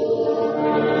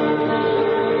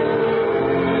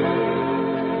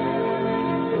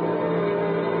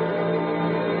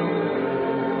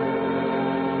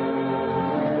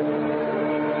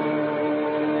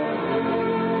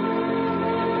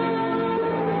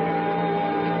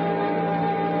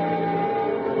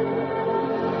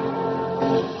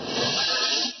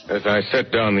 As I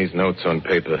set down these notes on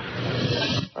paper,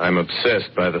 I'm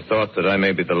obsessed by the thought that I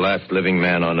may be the last living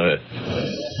man on Earth.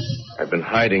 I've been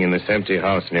hiding in this empty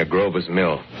house near Grover's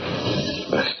Mill,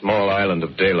 a small island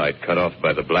of daylight cut off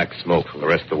by the black smoke from the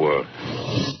rest of the world.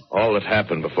 All that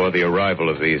happened before the arrival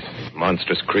of these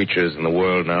monstrous creatures in the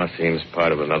world now seems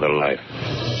part of another life.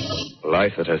 A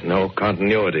life that has no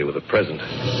continuity with the present.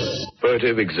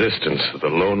 Furtive existence of the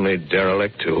lonely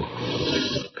derelict who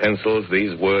pencils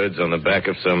these words on the back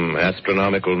of some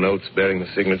astronomical notes bearing the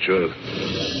signature of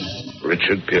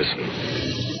Richard Pearson.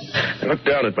 I look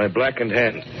down at my blackened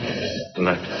hands and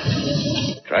I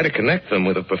try to connect them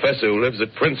with a professor who lives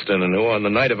at Princeton and who on the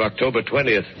night of October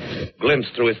 20th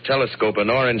glimpsed through his telescope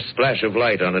an orange splash of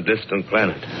light on a distant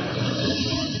planet.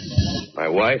 My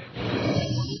wife,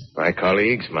 my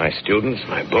colleagues, my students,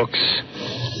 my books,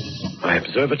 my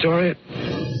observatory,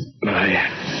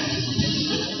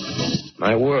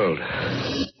 my world.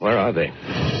 Where are they?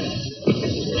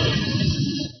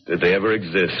 Did they ever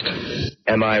exist?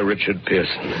 Am I Richard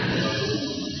Pearson?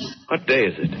 What day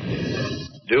is it?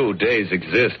 Do days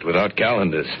exist without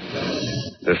calendars?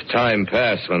 Does time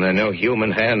pass when there are no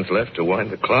human hands left to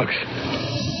wind the clocks?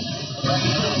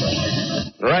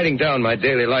 In writing down my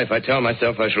daily life, I tell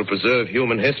myself I shall preserve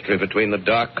human history between the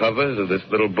dark covers of this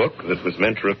little book that was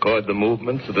meant to record the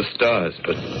movements of the stars.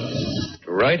 But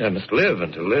to write, I must live,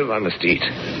 and to live, I must eat.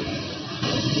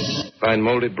 Find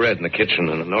moldy bread in the kitchen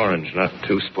and an orange not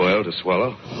too spoiled to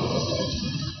swallow.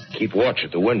 Keep watch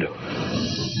at the window.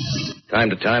 Time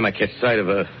to time, I catch sight of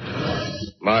a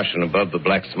Martian above the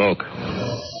black smoke.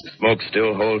 The smoke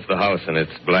still holds the house in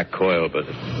its black coil, but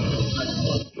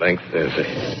at length there's a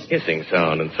hissing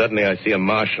sound, and suddenly I see a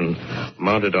Martian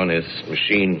mounted on his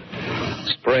machine,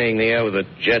 spraying the air with a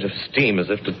jet of steam as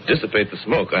if to dissipate the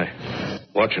smoke. I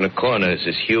watch in a corner as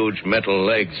his huge metal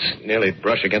legs nearly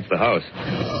brush against the house.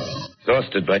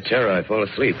 Exhausted by terror, I fall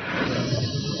asleep.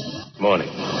 Morning.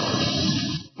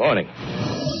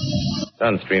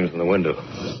 Sun streams in the window.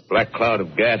 A black cloud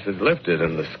of gas is lifted,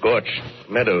 and the scorched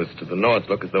meadows to the north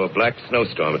look as though a black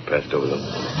snowstorm had passed over them.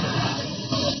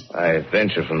 I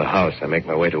venture from the house. I make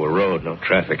my way to a road, no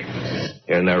traffic.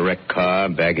 Here and there, a wrecked car,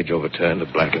 baggage overturned, a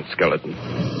blackened skeleton.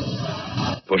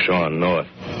 Push on north.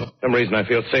 For some reason, I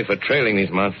feel safer trailing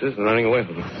these monsters than running away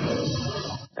from them.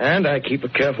 And I keep a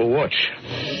careful watch.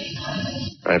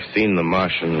 I've seen the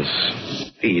Martians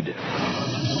feed.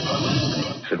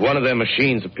 Should one of their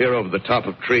machines appear over the top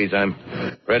of trees, I'm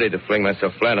ready to fling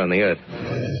myself flat on the earth.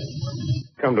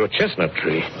 Come to a chestnut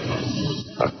tree.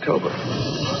 October.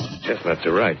 Chestnuts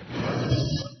are ripe.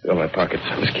 Fill my pockets.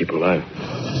 I must keep alive.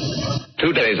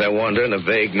 2 days I wander in a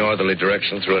vague northerly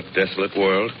direction through a desolate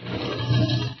world.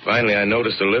 Finally, I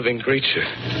notice a living creature.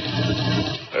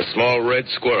 A small red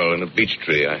squirrel in a beech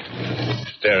tree. I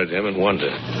stare at him and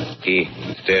wonder. He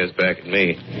stares back at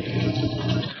me.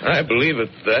 I believe at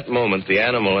that moment the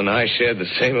animal and I shared the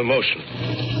same emotion.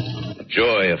 The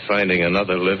joy of finding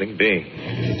another living being.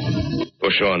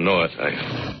 Push on north.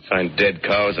 I find dead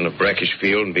cows in a brackish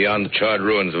field, and beyond the charred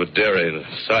ruins of a dairy and a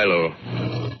silo,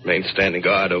 remain standing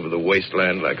guard over the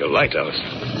wasteland like a lighthouse.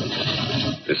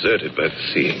 deserted by the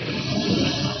sea.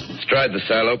 Astride the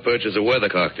silo perches a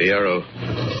weathercock. The arrow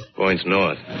points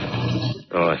north.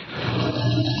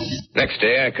 Next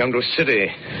day, I come to a city.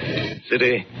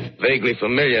 City vaguely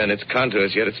familiar in its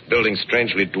contours, yet its buildings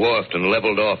strangely dwarfed and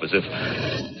leveled off as if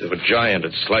a giant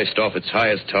had sliced off its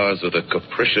highest towers with a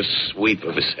capricious sweep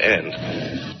of his hand.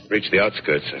 Reached the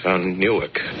outskirts. I found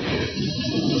Newark.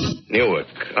 Newark,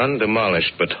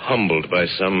 undemolished but humbled by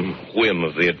some whim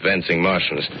of the advancing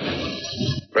Martians.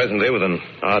 Presently, with an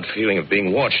odd feeling of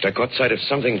being watched, I caught sight of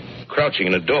something crouching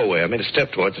in a doorway. I made a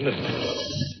step towards it and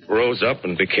it rose up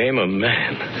and became a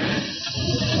man.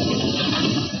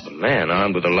 A man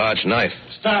armed with a large knife.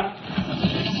 Stop!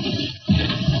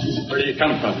 Where do you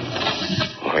come from?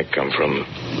 Oh, I come from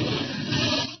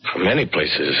many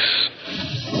places.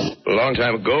 A long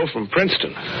time ago from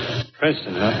Princeton.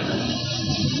 Princeton, huh?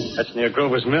 That's near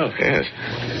Grover's Mill. Yes.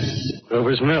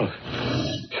 Grover's Mill.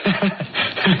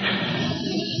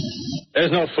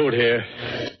 There's no food here.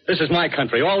 This is my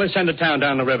country. All this end of town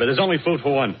down the river. There's only food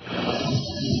for one.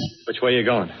 Which way are you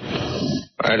going?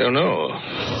 I don't know.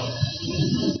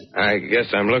 I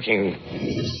guess I'm looking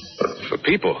for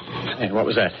people. Hey, what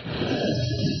was that?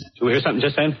 Did you hear something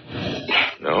just then?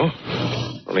 No.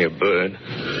 Only a bird.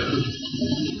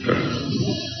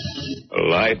 A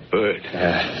live bird.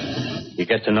 You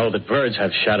get to know that birds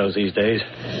have shadows these days.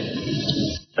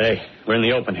 Hey, we're in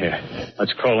the open here.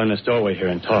 Let's crawl in this doorway here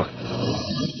and talk.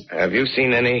 Have you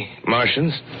seen any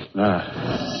Martians? No.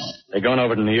 They're going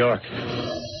over to New York.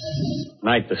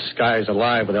 Night, the sky's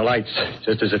alive with their lights,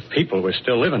 just as if people were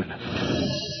still living in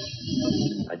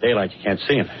it. By daylight, you can't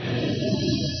see them.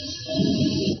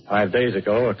 5 days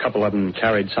ago, a couple of them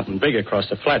carried something big across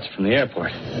the flats from the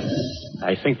airport.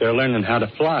 I think they're learning how to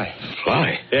fly.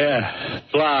 Fly? Yeah,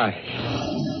 fly.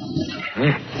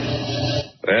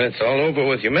 Well, it's all over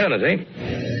with humanity.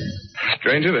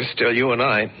 Stranger, there's still you and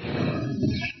I.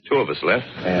 2 of us left.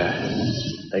 Yeah.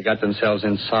 They got themselves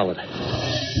in solid.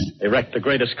 They wrecked the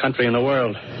greatest country in the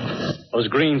world. Those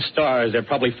green stars, they're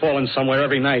probably falling somewhere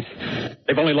every night.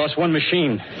 They've only lost one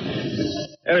machine.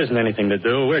 There isn't anything to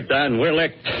do. We're done. We're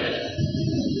licked.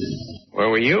 Where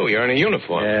were you? You're in a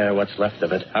uniform. Yeah, what's left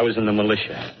of it. I was in the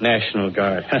militia. National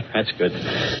Guard. That's good.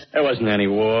 There wasn't any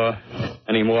war.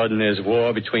 Any more than there's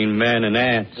war between men and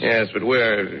ants. Yes, but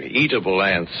we're eatable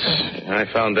ants. I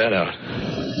found that out.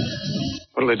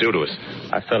 What'll they do to us?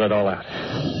 I felt it all out.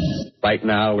 Right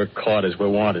now, we're caught as we're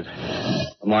wanted.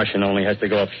 The Martian only has to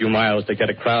go a few miles to get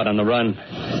a crowd on the run.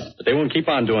 But they won't keep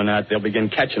on doing that. They'll begin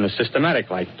catching us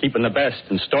systematic, like keeping the best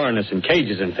and storing us in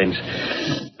cages and things.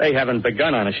 They haven't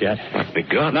begun on us yet. Not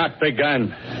begun? Not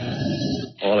begun.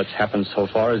 All that's happened so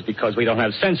far is because we don't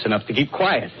have sense enough to keep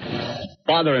quiet.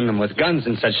 Bothering them with guns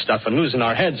and such stuff and losing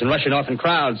our heads and rushing off in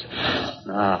crowds.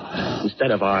 Now,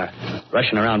 instead of our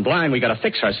rushing around blind, we got to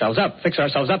fix ourselves up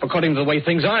according to the way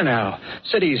things are now.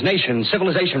 Cities, nations,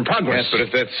 civilization, progress. Yes, but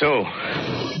if that's so,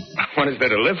 what is there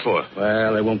to live for?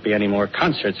 Well, there won't be any more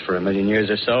concerts for 1,000,000 years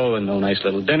or so and no nice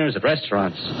little dinners at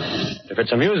restaurants. If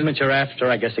it's amusement you're after,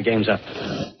 I guess the game's up.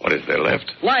 What is there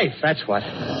left? Life, that's what.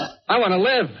 I want to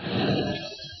live.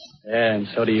 Yeah, and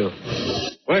so do you.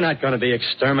 We're not going to be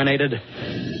exterminated.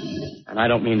 And I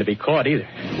don't mean to be caught either.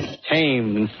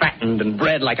 Tamed and fattened and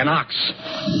bred like an ox.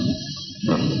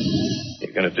 What are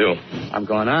you going to do? I'm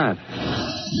going on.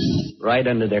 Right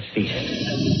under their feet.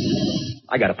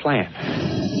 I got a plan.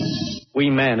 We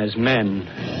men as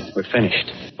men, we're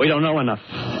finished. We don't know enough.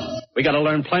 We got to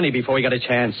learn plenty before we got a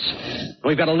chance.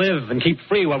 We've got to live and keep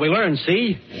free while we learn,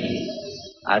 see?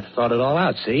 I've thought it all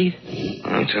out, see?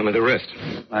 Well, tell me the rest.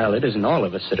 Well, it isn't all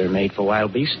of us that are made for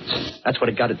wild beasts. That's what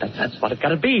it got. That's what it got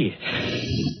to be.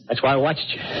 That's why I watched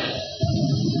you.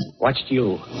 Watched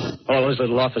you. All those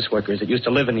little office workers that used to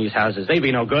live in these houses. They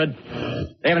be no good.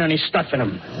 They haven't any stuff in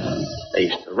them. They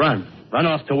used to run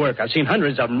off to work. I've seen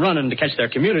hundreds of them running to catch their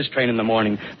commuter's train in the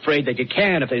morning, afraid they'd get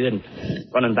canned if they didn't.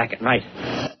 Running back at night,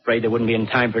 afraid they wouldn't be in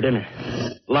time for dinner.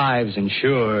 Lives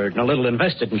insured and a little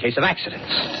invested in case of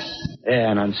accidents.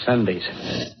 Yeah, and on Sundays,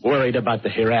 worried about the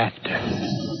hereafter.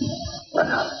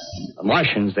 Well, the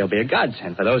Martians, they'll be a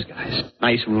godsend for those guys.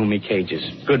 Nice, roomy cages,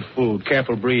 good food,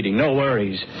 careful breeding, no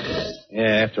worries.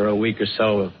 Yeah, after a week or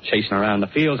so of chasing around the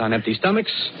fields on empty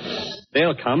stomachs,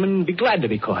 they'll come and be glad to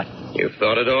be caught. You've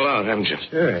thought it all out, haven't you?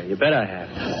 Sure, you bet I have.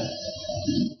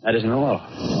 That isn't all.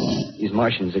 These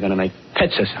Martians are going to make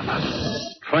pets of some of them.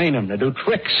 Train them to do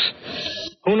tricks.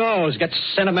 Who knows, get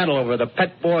sentimental over the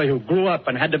pet boy who grew up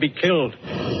and had to be killed.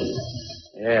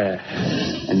 Yeah,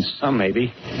 and some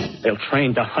maybe, they'll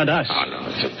train to hunt us. Oh, no,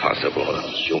 it's impossible.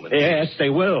 Human. Yes, they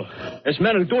will. There's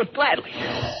men who do it gladly.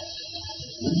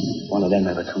 One of them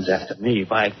ever comes after me,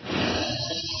 by...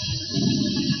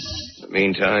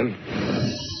 Meantime,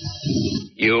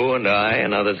 you and I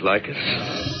and others like us,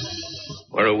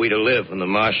 where are we to live when the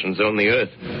Martians own the Earth?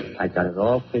 I got it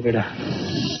all figured out.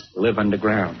 Live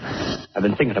underground. I've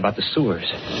been thinking about the sewers.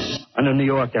 Under New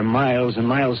York, there are miles and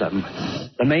miles of them.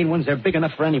 The main ones, they're big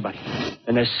enough for anybody.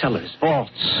 Then there's cellars,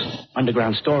 vaults,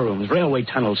 underground storerooms, railway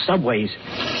tunnels, subways.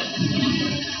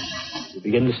 You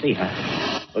begin to see,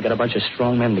 huh? We'll get a bunch of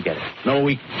strong men together. No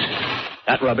weakness.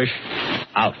 That rubbish,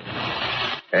 out.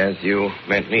 As you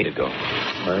meant me to go.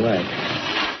 All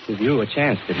right. Give you a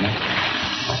chance, didn't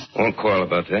I? Won't quarrel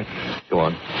about that. Go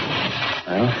on.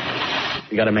 Well,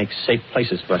 we got to make safe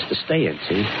places for us to stay in,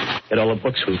 see? Get all the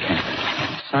books we can.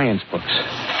 Science books.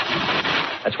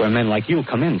 That's where men like you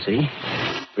come in, see?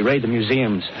 We raid the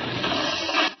museums.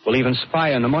 We'll even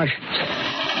spy on the Martians.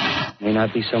 May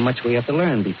not be so much we have to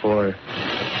learn before...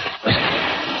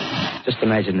 Just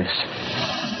imagine this.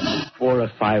 4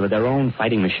 or 5 of their own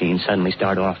fighting machines suddenly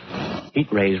start off.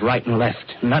 Heat rays right and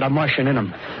left. Not a Martian in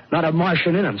them. Not a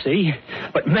Martian in them, see?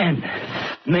 But men.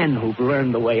 Men who've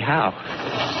learned the way how.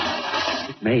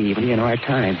 It may even be in our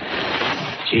time.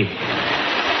 Gee.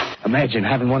 Imagine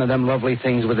having one of them lovely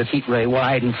things with a heat ray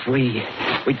wide and free.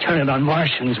 We'd turn it on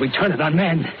Martians. We'd turn it on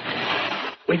men.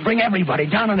 We'd bring everybody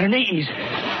down on their knees.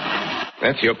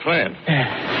 That's your plan.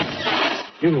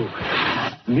 You,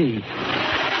 me,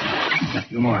 a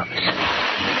few more of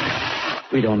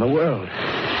us. We'd own the world.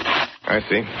 I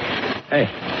see. Hey,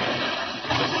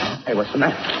 what's the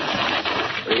matter?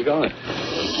 Where are you going?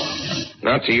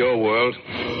 Not to your world.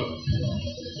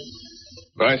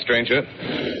 Bye, stranger.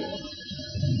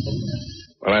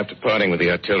 Well, after parting with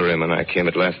the artilleryman, I came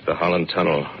at last to the Holland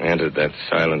Tunnel, entered that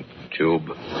silent tube.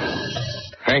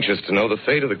 Anxious to know the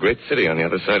fate of the great city on the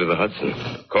other side of the Hudson.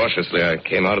 Cautiously, I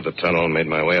came out of the tunnel and made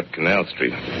my way up Canal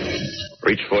Street.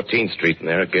 Reached 14th Street, and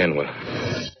there again were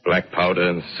black powder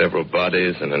and several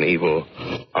bodies and an evil,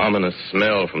 ominous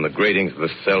smell from the gratings of the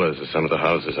cellars of some of the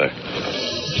houses. I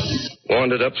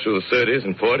wandered up through the 30s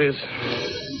and 40s.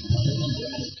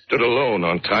 Stood alone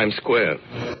on Times Square.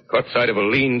 Caught sight of a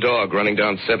lean dog running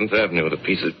down 7th Avenue with a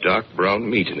piece of dark brown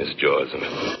meat in his jaws and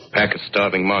a pack of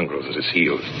starving mongrels at his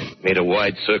heels. Made a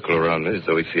wide circle around me as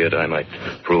though he feared I might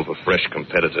prove a fresh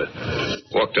competitor.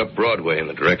 Walked up Broadway in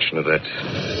the direction of that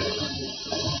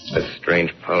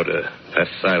strange powder, past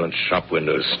silent shop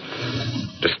windows,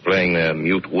 displaying their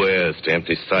mute wares to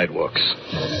empty sidewalks.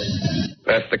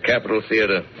 Past the Capitol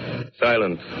Theater,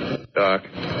 silent, dark.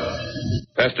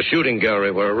 Past a shooting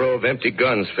gallery where a row of empty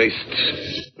guns faced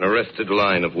an arrested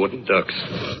line of wooden ducks.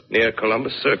 Near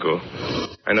Columbus Circle,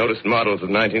 I noticed models of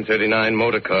 1939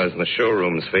 motor cars in the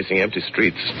showrooms facing empty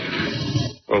streets.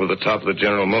 Over the top of the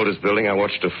General Motors building, I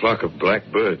watched a flock of black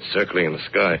birds circling in the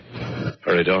sky.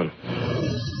 Hurried on.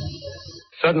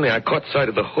 Suddenly, I caught sight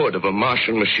of the hood of a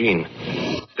Martian machine,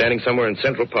 standing somewhere in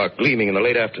Central Park, gleaming in the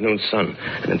late afternoon sun.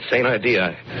 An insane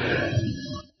idea.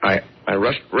 I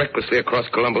rushed recklessly across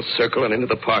Columbus Circle and into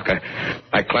the park.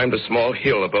 I climbed a small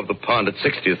hill above the pond at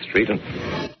 60th Street, and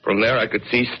from there I could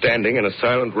see standing in a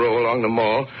silent row along the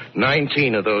mall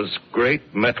 19 of those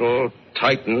great metal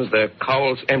titans, their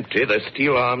cowls empty, their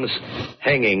steel arms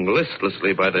hanging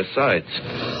listlessly by their sides.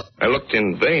 I looked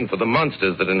in vain for the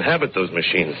monsters that inhabit those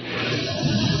machines.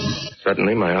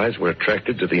 Suddenly, my eyes were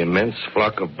attracted to the immense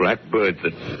flock of black birds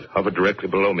that hovered directly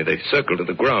below me. They circled to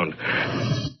the ground.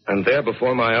 And there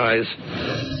before my eyes,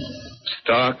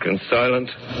 stark and silent,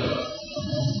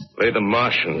 lay the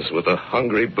Martians with the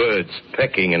hungry birds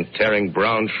pecking and tearing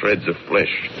brown shreds of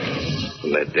flesh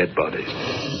from their dead bodies.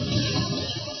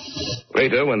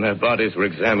 Later, when their bodies were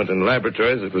examined in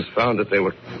laboratories, it was found that they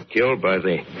were killed by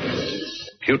the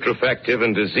putrefactive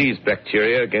and disease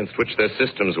bacteria against which their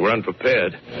systems were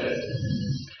unprepared.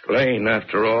 Slain,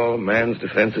 after all, man's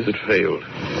defenses had failed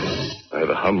by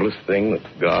the humblest thing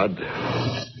that God,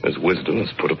 His wisdom,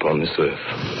 has put upon this earth.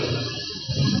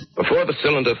 Before the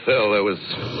cylinder fell, there was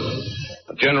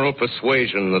a general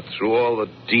persuasion that through all the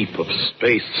deep of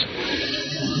space,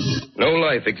 no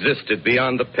life existed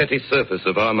beyond the petty surface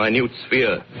of our minute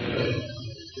sphere.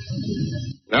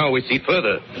 Now we see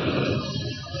further.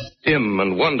 Dim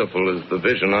and wonderful is the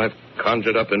vision I've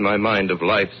conjured up in my mind of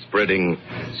life spreading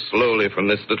slowly from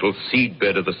this little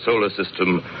seedbed of the solar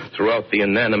system throughout the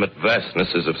inanimate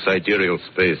vastnesses of sidereal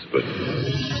space. But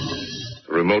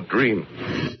a remote dream,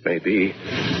 maybe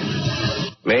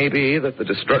that the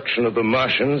destruction of the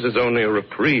Martians is only a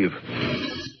reprieve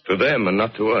to them and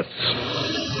not to us.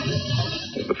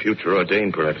 As the future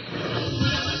ordained, perhaps.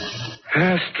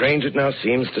 Strange it now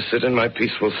seems to sit in my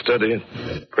peaceful study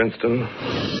at Princeton,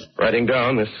 writing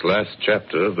down this last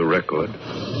chapter of the record,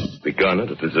 begun at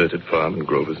a deserted farm in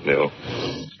Grover's Mill.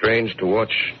 Strange to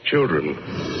watch children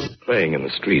playing in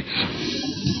the streets.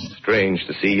 Strange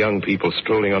to see young people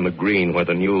strolling on the green where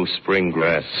the new spring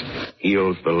grass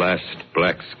heals the last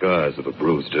black scars of a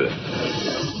bruised earth.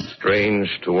 Strange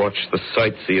to watch the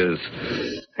sightseers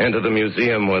enter the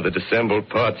museum where the disassembled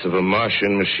parts of a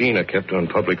Martian machine are kept on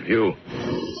public view.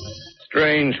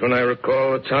 Strange when I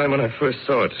recall the time when I first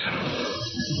saw it.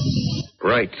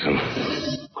 Bright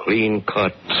and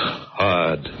clean-cut,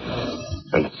 hard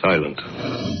and silent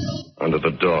under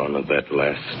the dawn of that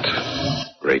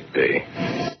last great day.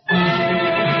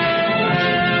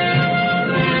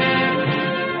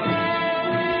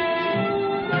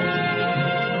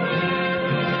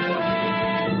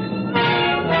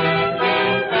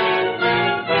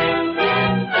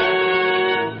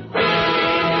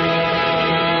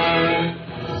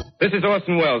 This is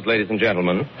Orson Welles, ladies and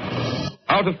gentlemen.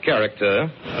 Out of character,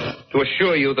 to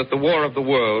assure you that the War of the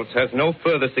Worlds has no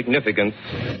further significance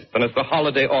than as the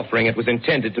holiday offering it was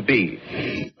intended to be.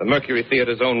 The Mercury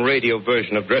Theater's own radio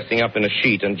version of dressing up in a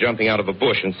sheet and jumping out of a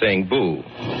bush and saying boo.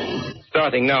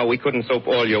 Starting now, we couldn't soap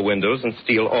all your windows and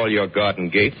steal all your garden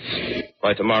gates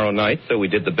by tomorrow night, so we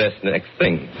did the best next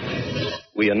thing.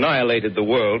 We annihilated the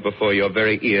world before your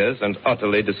very ears and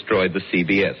utterly destroyed the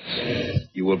CBS.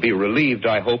 You will be relieved,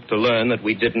 I hope, to learn that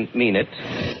we didn't mean it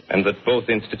and that both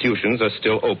institutions are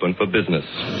still open for business.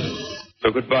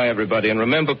 So goodbye, everybody, and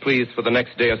remember, please, for the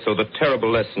next day or so, the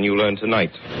terrible lesson you learned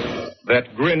tonight.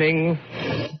 That grinning,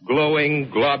 glowing,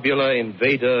 globular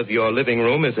invader of your living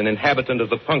room is an inhabitant of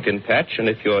the pumpkin patch, and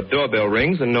if your doorbell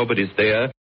rings and nobody's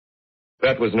there,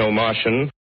 that was no Martian.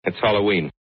 It's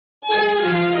Halloween.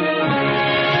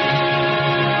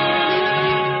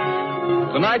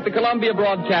 Tonight, the Columbia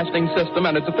Broadcasting System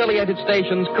and its affiliated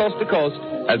stations coast to coast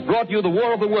has brought you The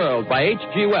War of the World by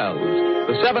H.G. Wells,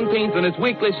 the 17th in its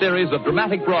weekly series of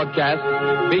dramatic broadcasts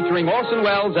featuring Orson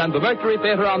Welles and the Mercury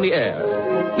Theater on the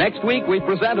air. Next week, we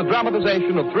present a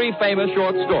dramatization of 3 famous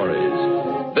short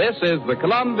stories. This is the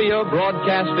Columbia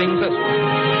Broadcasting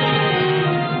System.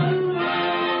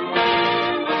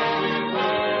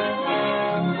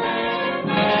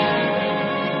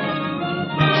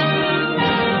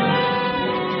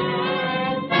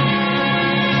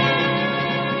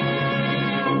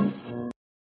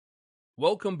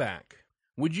 Welcome back.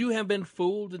 Would you have been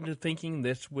fooled into thinking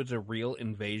this was a real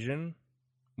invasion?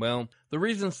 Well, the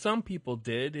reason some people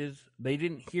did is they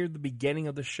didn't hear the beginning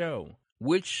of the show,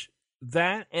 which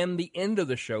that and the end of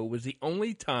the show was the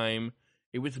only time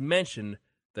it was mentioned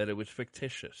that it was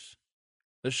fictitious.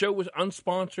 The show was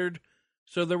unsponsored,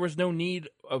 so there was no need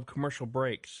of commercial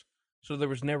breaks, so there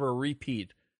was never a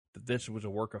repeat that this was a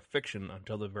work of fiction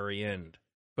until the very end.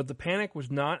 But the panic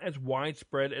was not as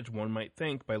widespread as one might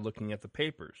think by looking at the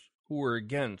papers, who were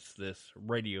against this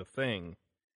radio thing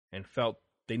and felt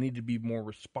they needed to be more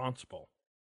responsible.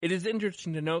 It is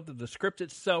interesting to note that the script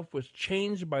itself was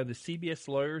changed by the CBS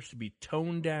lawyers to be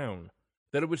toned down,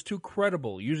 that it was too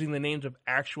credible using the names of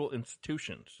actual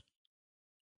institutions.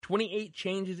 28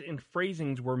 changes in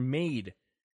phrasings were made,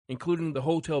 including the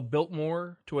Hotel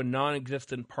Biltmore to a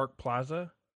non-existent Park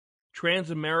Plaza,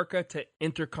 Transamerica to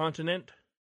Intercontinent,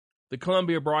 the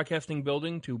Columbia Broadcasting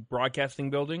Building to Broadcasting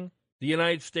Building. The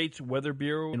United States Weather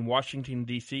Bureau in Washington,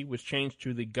 D.C. was changed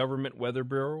to the Government Weather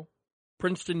Bureau.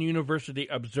 Princeton University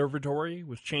Observatory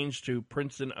was changed to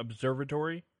Princeton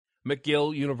Observatory.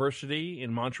 McGill University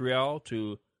in Montreal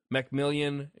to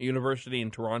Macmillan University in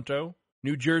Toronto.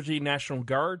 New Jersey National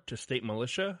Guard to State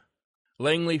Militia.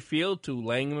 Langley Field to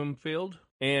Langham Field.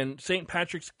 And St.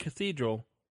 Patrick's Cathedral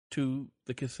to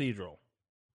the Cathedral.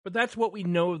 But that's what we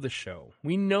know of the show.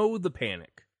 We know the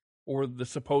panic, or the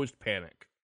supposed panic.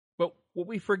 But what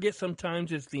we forget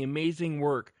sometimes is the amazing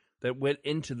work that went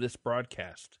into this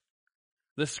broadcast.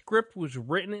 The script was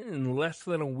written in less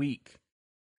than a week.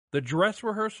 The dress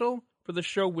rehearsal for the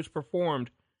show was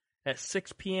performed at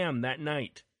 6 p.m. that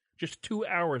night, just 2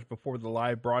 hours before the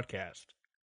live broadcast.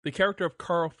 The character of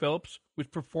Carl Phillips was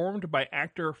performed by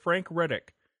actor Frank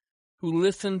Reddick, who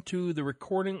listened to the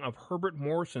recording of Herbert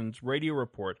Morrison's radio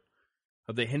report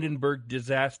of the Hindenburg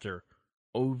disaster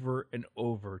over and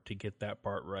over to get that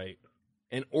part right.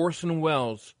 And Orson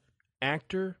Welles,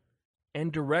 actor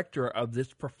and director of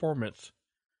this performance,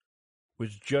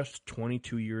 was just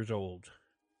 22 years old.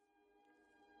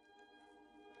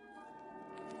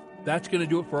 That's going to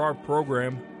do it for our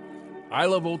program. I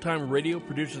Love Old Time Radio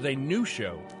produces a new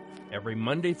show every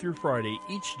Monday through Friday,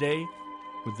 each day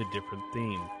with a different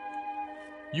theme.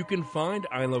 You can find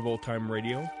I Love Old Time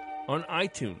Radio on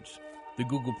iTunes, the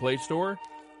Google Play Store,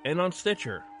 and on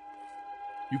Stitcher.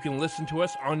 You can listen to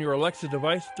us on your Alexa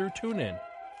device through TuneIn.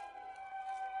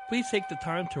 Please take the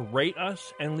time to rate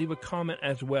us and leave a comment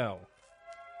as well.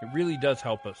 It really does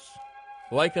help us.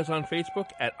 Like us on Facebook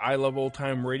at I Love Old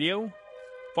Time Radio.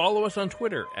 Follow us on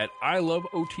Twitter at I Love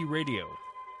OT Radio.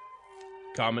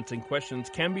 Comments and questions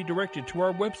can be directed to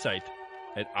our website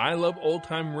at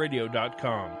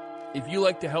iloveoldtimeradio.com. If you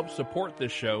like to help support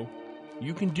this show,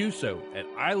 you can do so at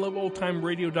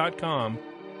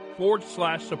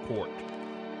iloveoldtimeradio.com/support.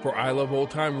 For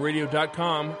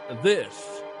iloveoldtimeradio.com,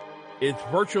 this is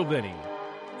Virtual Vinny.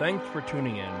 Thanks for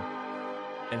tuning in,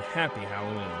 and happy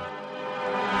Halloween.